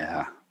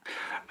 Yeah.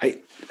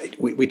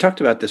 We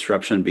talked about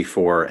disruption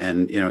before,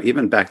 and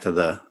even back to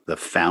the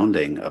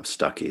founding of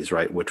Stuckey's,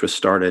 right, which was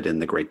started in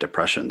the Great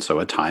Depression, so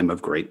a time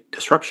of great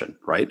disruption,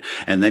 right?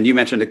 And then you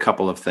mentioned a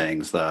couple of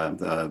things,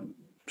 the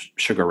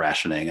sugar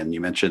rationing, and you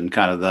mentioned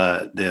kind of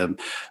the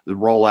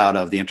rollout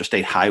of the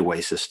interstate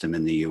highway system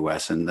in the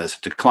U.S. and this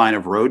decline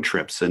of road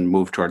trips and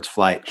move towards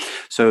flight.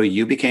 So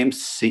you became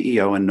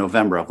CEO in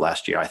November of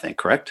last year, I think,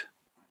 correct?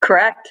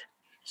 Correct.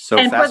 So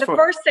and for the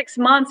first 6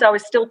 months, I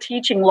was still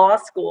teaching law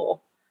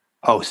school.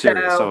 Oh,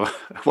 serious. So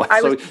So,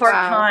 I was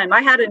part-time. Wow.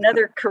 I had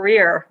another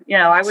career.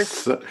 I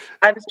was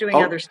doing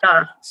other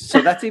stuff.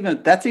 So that's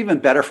even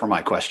better for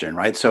my question,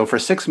 right? So for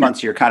 6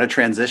 months, you're kind of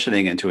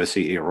transitioning into a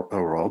CEO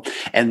role.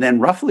 And then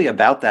roughly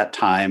about that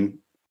time,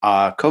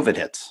 COVID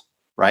hits.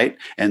 Right.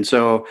 And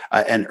so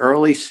an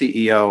early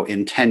CEO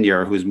in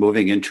tenure who's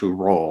moving into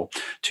role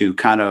to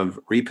kind of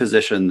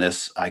reposition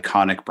this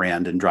iconic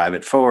brand and drive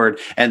it forward.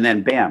 And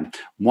then bam,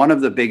 one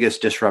of the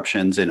biggest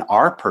disruptions in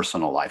our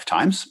personal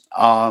lifetimes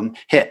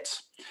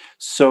hits.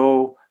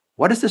 So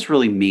what does this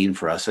really mean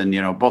for us? And,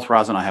 both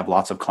Roz and I have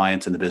lots of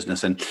clients in the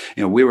business. And,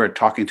 we were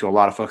talking to a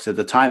lot of folks at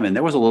the time, and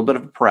there was a little bit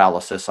of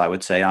paralysis, I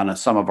would say, on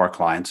some of our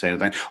clients saying,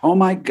 oh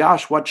my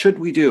gosh, what should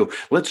we do?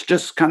 Let's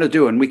just kind of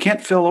do it. And we can't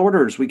fill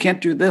orders. We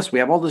can't do this. We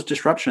have all this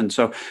disruption.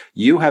 So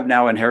you have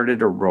now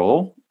inherited a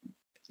role.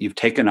 You've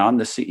taken on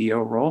the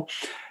CEO role.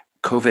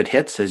 COVID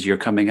hits as you're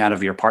coming out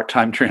of your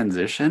part-time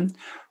transition.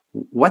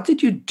 What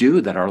did you do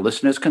that our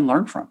listeners can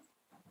learn from?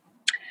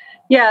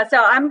 Yeah,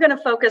 so I'm going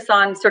to focus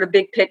on sort of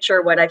big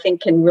picture, what I think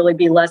can really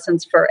be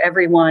lessons for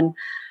everyone.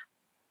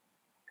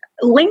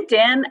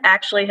 LinkedIn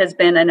actually has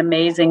been an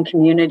amazing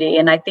community,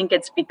 and I think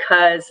it's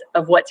because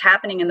of what's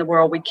happening in the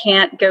world. We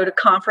can't go to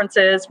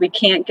conferences, we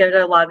can't go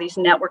to a lot of these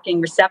networking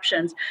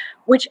receptions,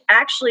 which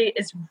actually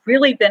is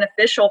really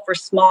beneficial for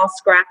small,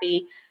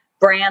 scrappy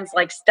brands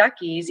like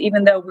Stuckey's,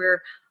 even though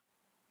we're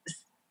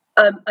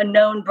a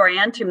known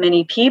brand to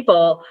many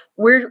people.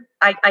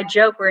 I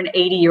joke we're an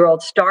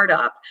 80-year-old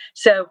startup.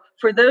 So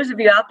for those of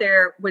you out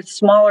there with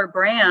smaller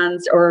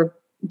brands or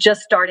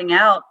just starting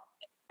out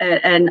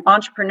and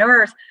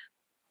entrepreneurs,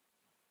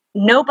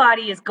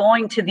 nobody is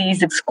going to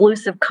these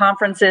exclusive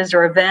conferences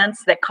or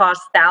events that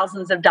cost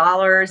thousands of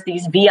dollars,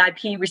 these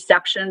VIP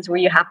receptions where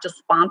you have to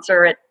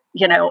sponsor at,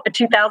 a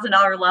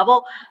 $2,000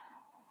 level.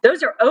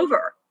 Those are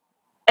over.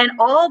 And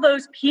all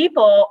those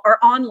people are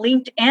on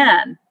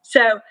LinkedIn.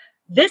 So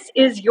this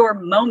is your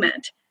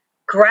moment.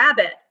 Grab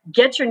it.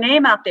 Get your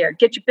name out there.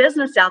 Get your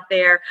business out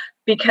there,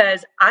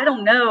 because I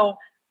don't know,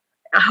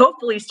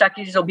 hopefully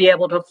Stuckey's will be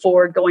able to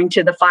afford going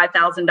to the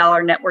 $5,000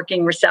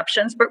 networking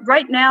receptions. But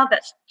right now,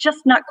 that's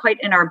just not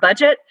quite in our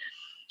budget.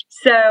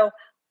 So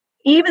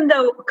even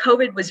though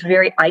COVID was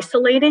very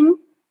isolating,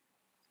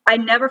 I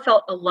never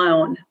felt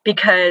alone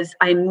because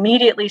I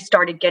immediately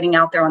started getting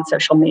out there on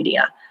social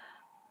media.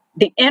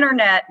 The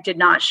internet did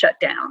not shut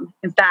down.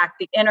 In fact,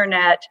 the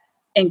internet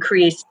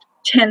increased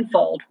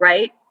tenfold,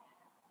 right?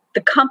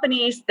 The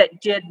companies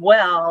that did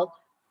well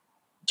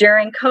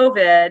during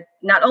COVID,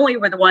 not only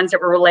were the ones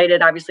that were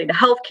related, obviously, to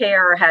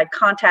healthcare or had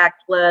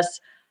contactless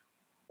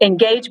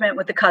engagement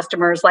with the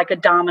customers, like a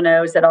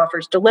Domino's that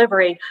offers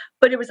delivery,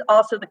 but it was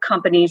also the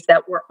companies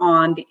that were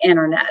on the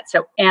internet.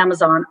 So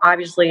Amazon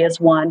obviously is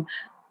one.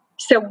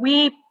 So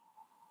we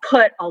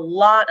put a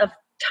lot of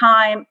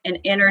time and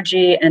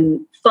energy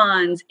and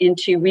funds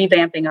into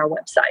revamping our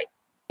website.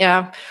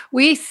 Yeah,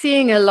 we're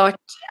seeing a lot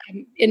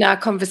in our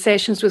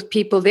conversations with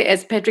people.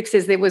 As Patrick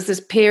says, there was this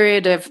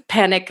period of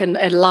panic and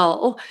a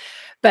lull.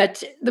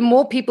 But the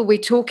more people we're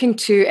talking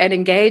to and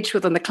engage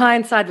with on the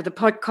client side with the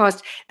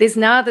podcast, there's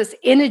now this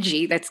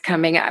energy that's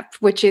coming up,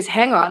 which is,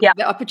 hang on,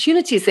 the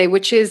opportunities there,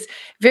 which is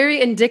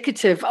very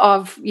indicative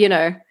of,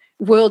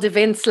 world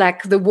events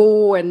like the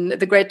war and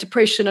the Great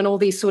Depression and all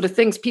these sort of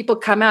things. People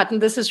come out,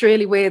 and this is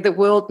really where the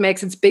world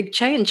makes its big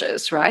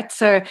changes, right?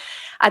 So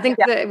I think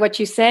that what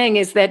you're saying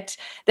is that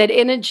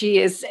energy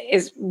is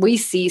we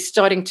see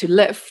starting to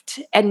lift,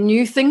 and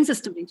new things are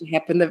starting to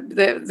happen.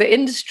 The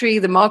industry,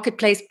 the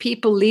marketplace,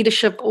 people,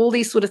 leadership, all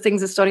these sort of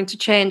things are starting to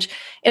change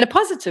in a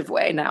positive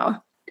way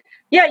now.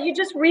 Yeah, you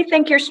just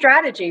rethink your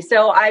strategy.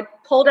 So I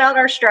pulled out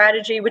our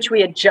strategy, which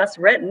we had just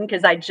written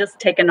because I'd just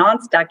taken on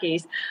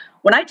Stuckey's.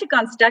 When I took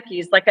on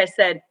Stuckey's, like I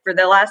said, for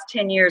the last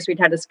 10 years, we'd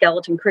had a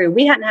skeleton crew.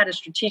 We hadn't had a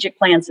strategic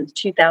plan since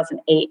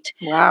 2008.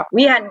 Wow.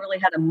 We hadn't really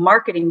had a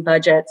marketing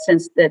budget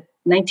since the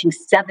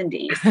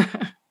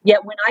 1970s.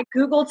 Yet when I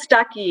Googled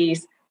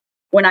Stuckey's,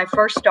 when I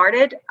first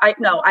started, I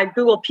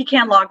Googled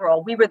pecan log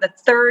roll. We were the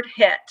third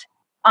hit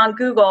on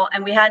Google,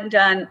 and we hadn't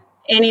done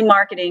any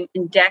marketing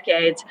in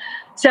decades.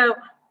 So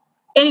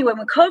anyway,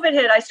 when COVID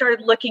hit, I started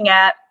looking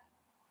at,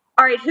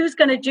 all right, who's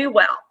going to do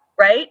well,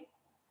 right?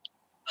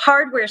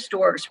 Hardware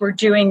stores were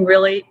doing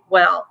really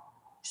well.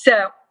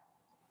 So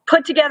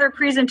put together a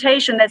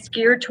presentation that's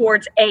geared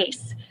towards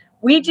ACE.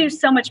 We do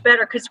so much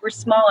better because we're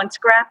small and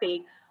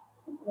scrappy.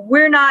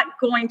 We're not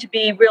going to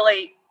be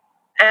really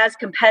as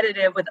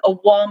competitive with a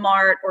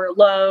Walmart or a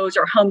Lowe's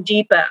or Home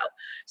Depot.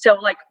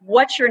 So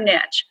what's your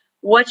niche?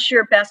 What's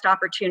your best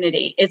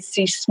opportunity? It's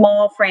these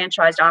small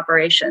franchised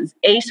operations.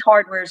 Ace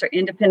Hardwares are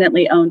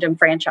independently owned and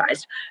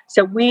franchised.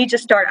 So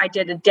I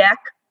did a deck,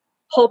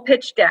 whole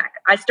pitch deck.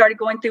 I started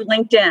going through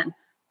LinkedIn.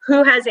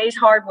 Who has Ace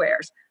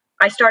Hardwares?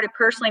 I started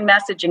personally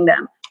messaging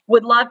them.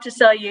 Would love to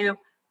sell you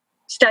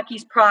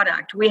Stuckey's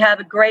product. We have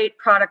a great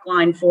product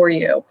line for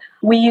you.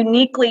 We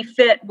uniquely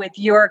fit with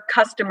your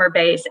customer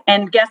base.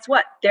 And guess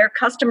what? Their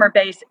customer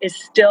base is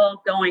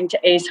still going to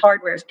Ace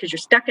Hardwares because you're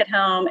stuck at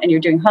home and you're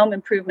doing home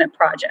improvement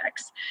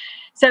projects.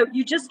 So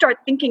you just start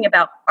thinking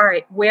about, all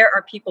right, where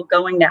are people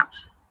going now?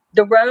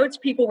 The roads,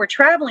 people were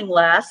traveling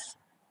less,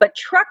 but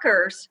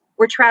truckers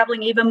were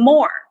traveling even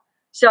more.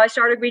 So I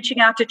started reaching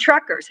out to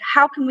truckers.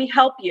 How can we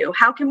help you?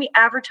 How can we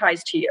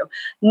advertise to you?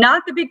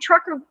 Not the big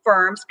trucker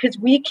firms, because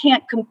we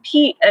can't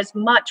compete as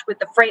much with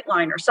the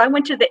Freightliner. So I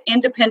went to the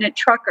independent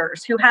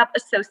truckers who have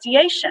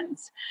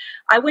associations.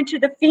 I went to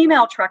the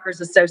Female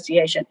Truckers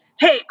Association.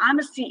 Hey, I'm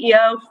a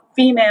CEO,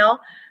 female.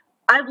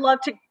 I'd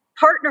love to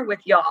partner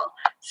with y'all.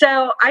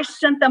 So I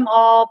sent them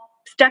all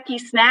Stuckey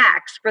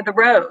snacks for the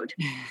road.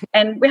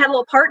 And we had a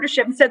little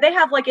partnership. And so they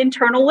have like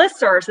internal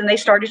listservs, and they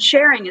started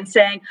sharing and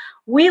saying,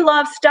 we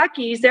love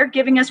Stuckeys. They're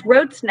giving us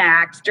road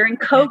snacks during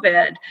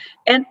COVID.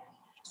 And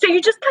so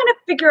you just kind of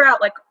figure out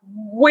like,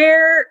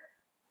 where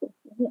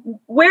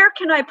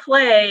can I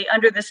play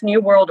under this new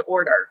world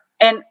order?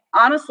 And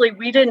honestly,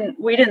 we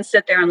didn't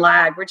sit there and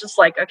lag. We're just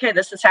like, okay,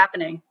 this is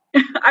happening.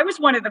 I was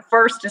one of the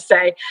first to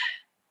say,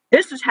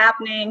 this is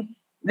happening.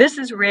 This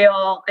is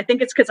real. I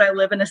think it's because I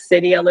live in a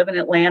city. I live in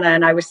Atlanta,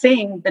 and I was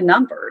seeing the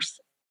numbers,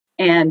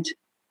 and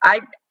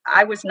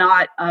I was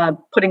not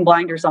putting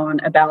blinders on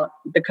about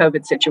the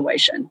COVID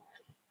situation.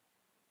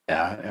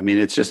 Yeah, I mean,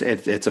 it's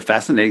a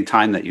fascinating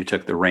time that you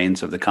took the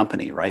reins of the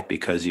company, right?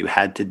 Because you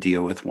had to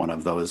deal with one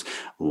of those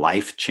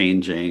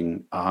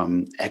life-changing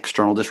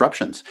external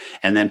disruptions,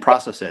 and then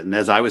process it. And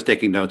as I was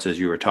taking notes as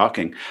you were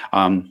talking,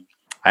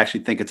 I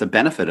actually think it's a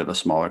benefit of a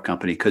smaller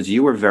company because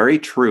you were very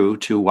true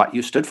to what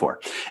you stood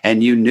for,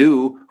 and you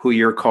knew who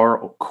your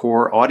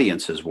core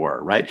audiences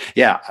were, right?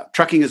 Yeah,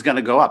 trucking is going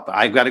to go up.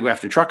 I've got to go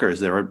after truckers.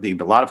 There would be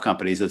a lot of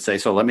companies that say,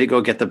 so let me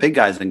go get the big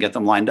guys and get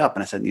them lined up.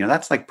 And I said,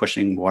 that's like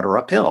pushing water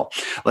uphill.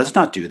 Let's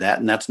not do that.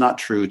 And that's not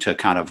true to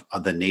kind of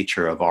the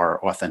nature of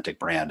our authentic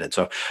brand. And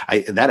so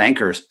that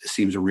anchor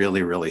seems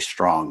really, really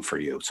strong for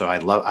you. So I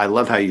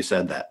love how you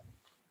said that.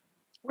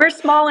 We're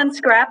small and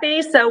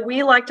scrappy, so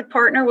we like to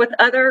partner with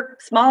other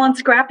small and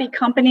scrappy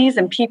companies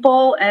and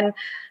people, and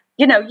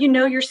you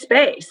know your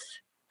space.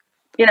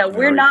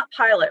 We're not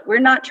Pilot. We're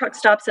not Truck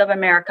Stops of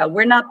America.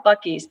 We're not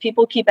Buc-ee's.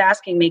 People keep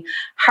asking me,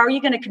 how are you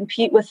going to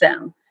compete with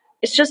them?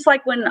 It's just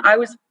like when I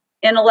was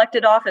in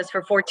elected office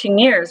for 14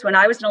 years. When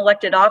I was in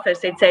elected office,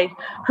 they'd say,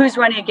 who's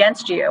running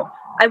against you?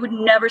 I would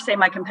never say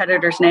my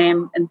competitor's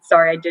name. And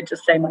sorry, I did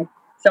just say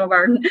some of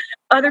our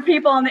other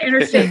people on the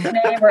interstate's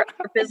name or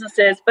other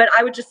businesses, but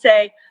I would just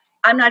say,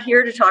 I'm not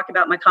here to talk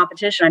about my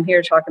competition. I'm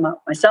here to talk about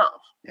myself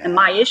and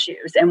my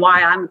issues and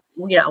why I'm,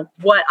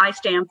 what I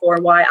stand for,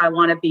 why I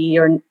want to be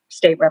your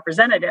state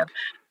representative.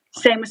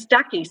 Same with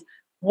Stuckey's.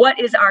 What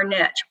is our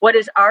niche? What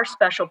is our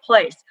special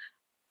place?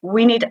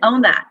 We need to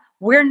own that.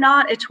 We're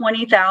not a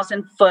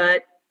 20,000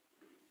 foot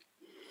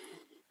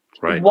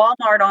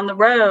Walmart on the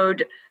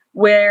road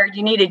where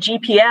you need a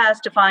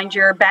GPS to find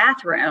your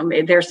bathroom.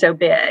 They're so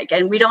big.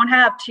 And we don't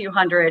have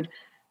 200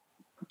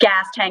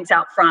 gas tanks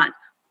out front.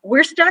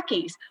 We're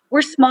Stuckey's.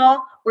 We're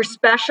small. We're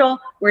special.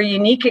 We're a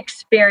unique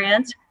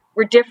experience.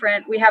 We're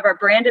different. We have our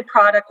branded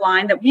product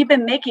line that we've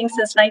been making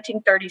since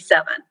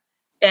 1937.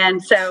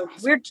 And so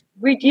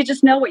you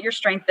just know what your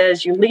strength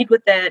is. You lead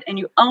with it, and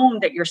you own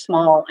that you're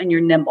small and you're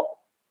nimble.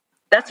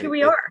 That's who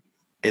we are.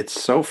 It's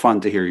so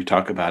fun to hear you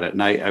talk about it.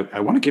 And I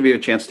want to give you a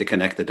chance to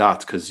connect the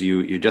dots because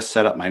you just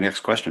set up my next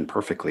question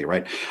perfectly,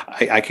 right?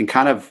 I can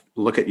kind of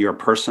look at your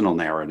personal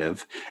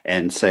narrative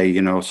and say,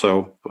 we've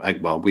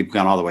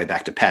gone all the way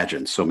back to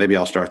pageants. So maybe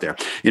I'll start there.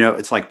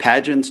 It's like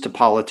pageants to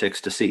politics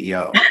to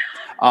CEO.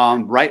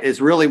 Right,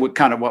 is really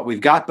what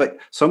we've got. But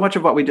so much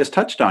of what we just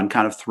touched on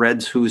kind of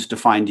threads who's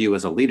defined you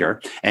as a leader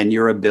and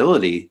your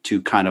ability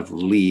to kind of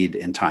lead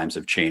in times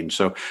of change.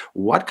 So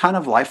what kind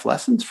of life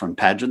lessons from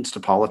pageants to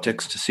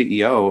politics to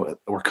CEO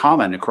were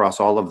common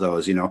across all of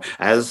those,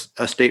 as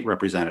a state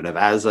representative,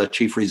 as a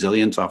chief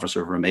resilience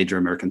officer for a major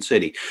American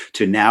city,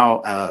 to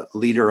now a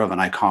leader of an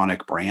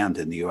iconic brand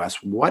in the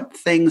U.S.? What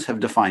things have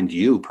defined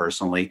you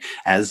personally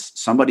as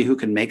somebody who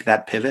can make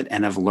that pivot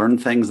and have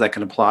learned things that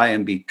can apply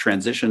and be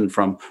transitioned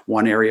from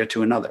one area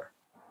to another?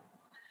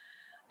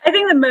 I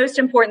think the most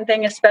important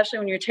thing, especially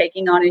when you're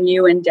taking on a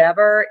new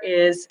endeavor,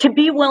 is to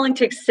be willing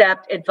to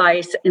accept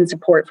advice and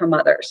support from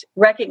others,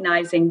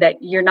 recognizing that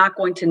you're not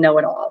going to know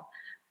it all.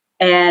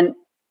 And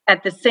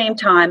at the same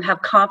time,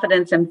 have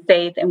confidence and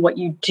faith in what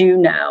you do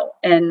know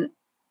and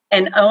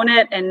own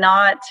it, and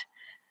not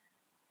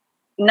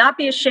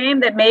be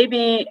ashamed that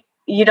maybe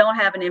you don't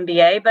have an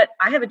MBA, but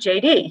I have a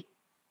JD.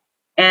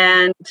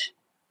 And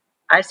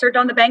I served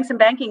on the Banks and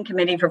Banking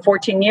Committee for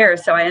 14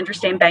 years, so I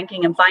understand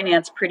banking and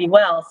finance pretty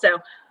well. So,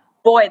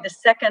 boy, the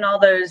second all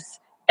those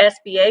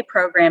SBA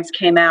programs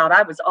came out,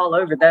 I was all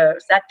over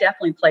those. That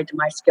definitely played to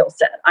my skill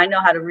set. I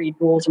know how to read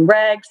rules and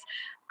regs.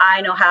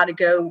 I know how to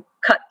go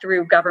cut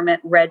through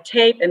government red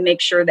tape and make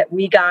sure that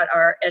we got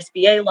our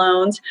SBA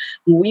loans.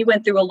 We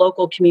went through a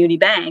local community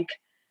bank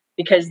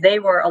because they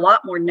were a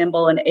lot more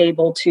nimble and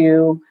able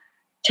to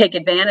take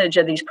advantage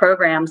of these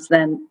programs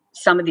than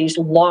some of these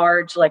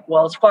large, like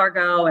Wells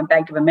Fargo and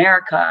Bank of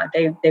America.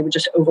 They were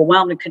just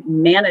overwhelmed and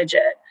couldn't manage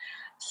it.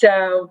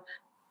 So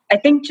I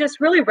think just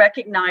really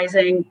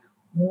recognizing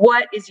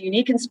what is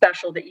unique and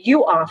special that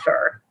you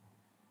offer,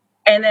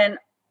 and then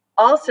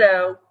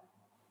also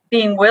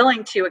being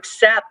willing to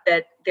accept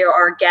that there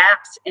are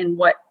gaps in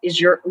what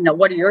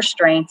are your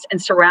strengths,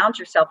 and surround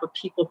yourself with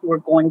people who are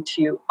going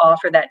to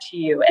offer that to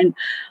you. And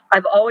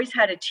I've always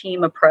had a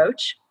team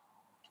approach,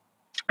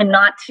 and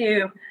not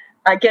to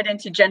get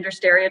into gender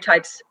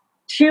stereotypes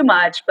too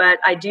much, but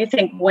I do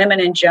think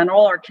women in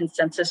general are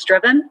consensus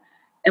driven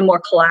and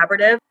more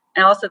collaborative.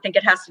 I also think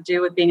it has to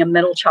do with being a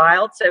middle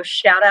child. So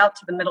shout out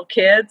to the middle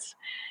kids.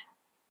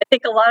 I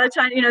think a lot of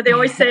times, they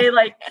always say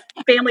like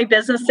family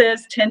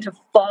businesses tend to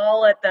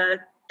fall at the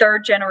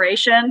third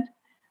generation.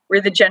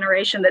 We're the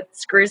generation that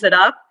screws it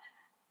up.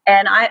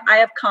 And I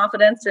have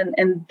confidence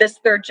in this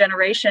third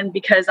generation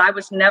because I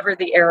was never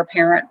the heir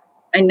apparent.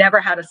 I never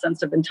had a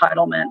sense of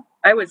entitlement.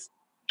 I was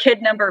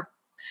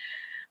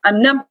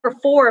I'm number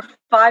 4 of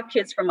 5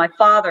 kids from my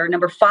father,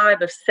 number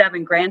 5 of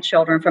 7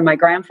 grandchildren from my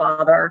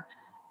grandfather.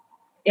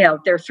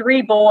 They're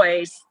 3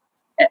 boys.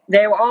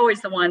 They were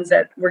always the ones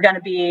that were going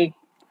to be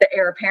the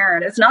heir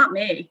apparent. It's not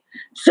me.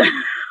 So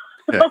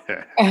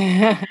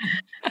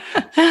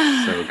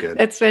good.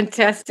 That's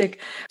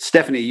fantastic.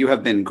 Stephanie, you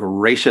have been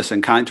gracious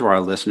and kind to our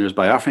listeners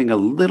by offering a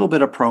little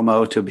bit of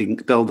promo to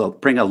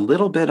bring a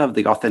little bit of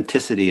the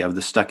authenticity of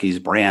the Stuckey's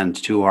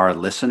brand to our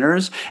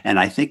listeners. And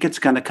I think it's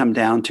going to come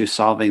down to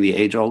solving the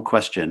age-old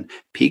question,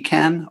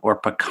 pecan or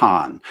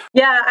pecan?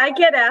 Yeah, I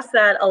get asked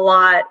that a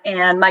lot.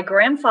 And my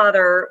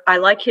grandfather, I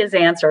like his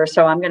answer,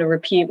 so I'm going to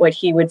repeat what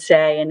he would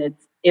say. And it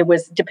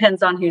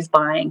depends on who's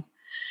buying.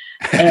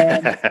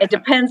 And it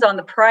depends on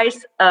the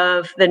price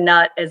of the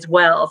nut as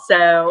well.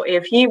 So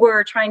if he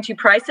were trying to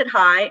price it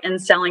high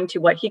and selling to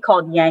what he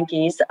called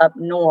Yankees up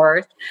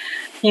north,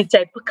 he'd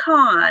say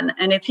pecan.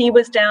 And if he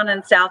was down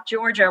in South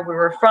Georgia, where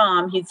we're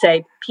from, he'd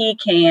say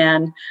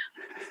pecan.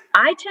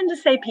 I tend to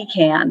say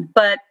pecan,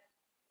 but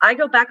I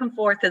go back and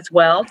forth as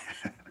well.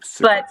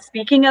 But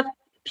speaking of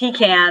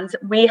pecans,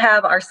 we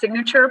have our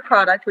signature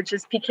product, which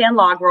is pecan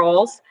log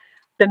rolls.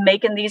 Been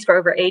making these for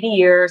over 80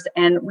 years,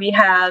 and we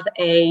have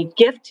a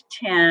gift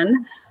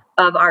tin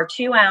of our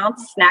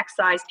 2-ounce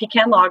snack-sized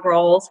pecan log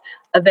rolls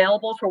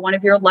available for one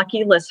of your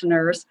lucky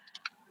listeners.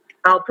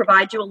 I'll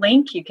provide you a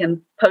link. You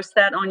can post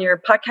that on your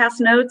podcast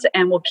notes,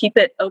 and we'll keep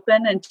it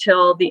open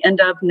until the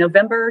end of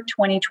November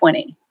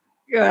 2020.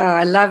 Oh,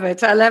 I love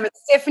it. I love it.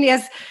 Stephanie,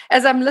 as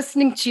I'm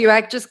listening to you,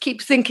 I just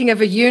keep thinking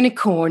of a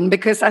unicorn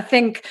because I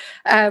think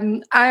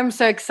I'm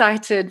so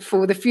excited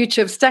for the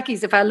future of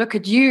Stuckey's. If I look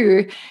at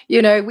you,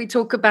 we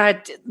talk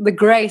about the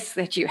grace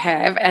that you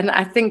have, and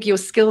I think your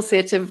skill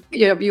set of,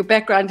 your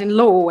background in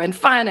law and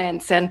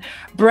finance and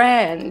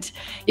brand,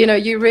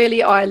 you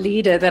really are a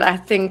leader that I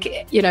think,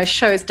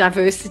 shows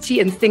diversity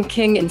in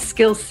thinking, in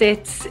skill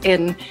sets,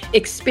 in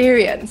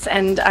experience.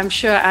 And I'm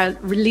sure our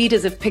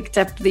listeners have picked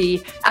up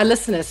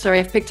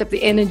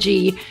the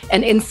energy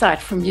and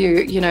insight from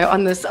you,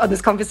 on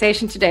this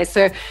conversation today.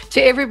 So to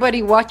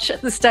everybody watch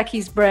the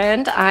Stuckey's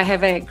brand, I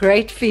have a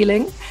great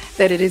feeling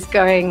that it is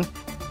going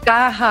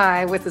sky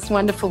high with this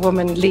wonderful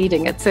woman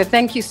leading it. So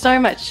thank you so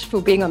much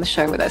for being on the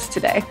show with us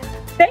today.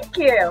 Thank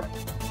you.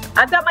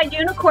 I've got my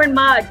unicorn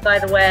mug, by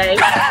the way.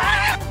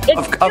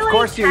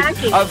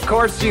 Of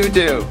course you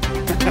do.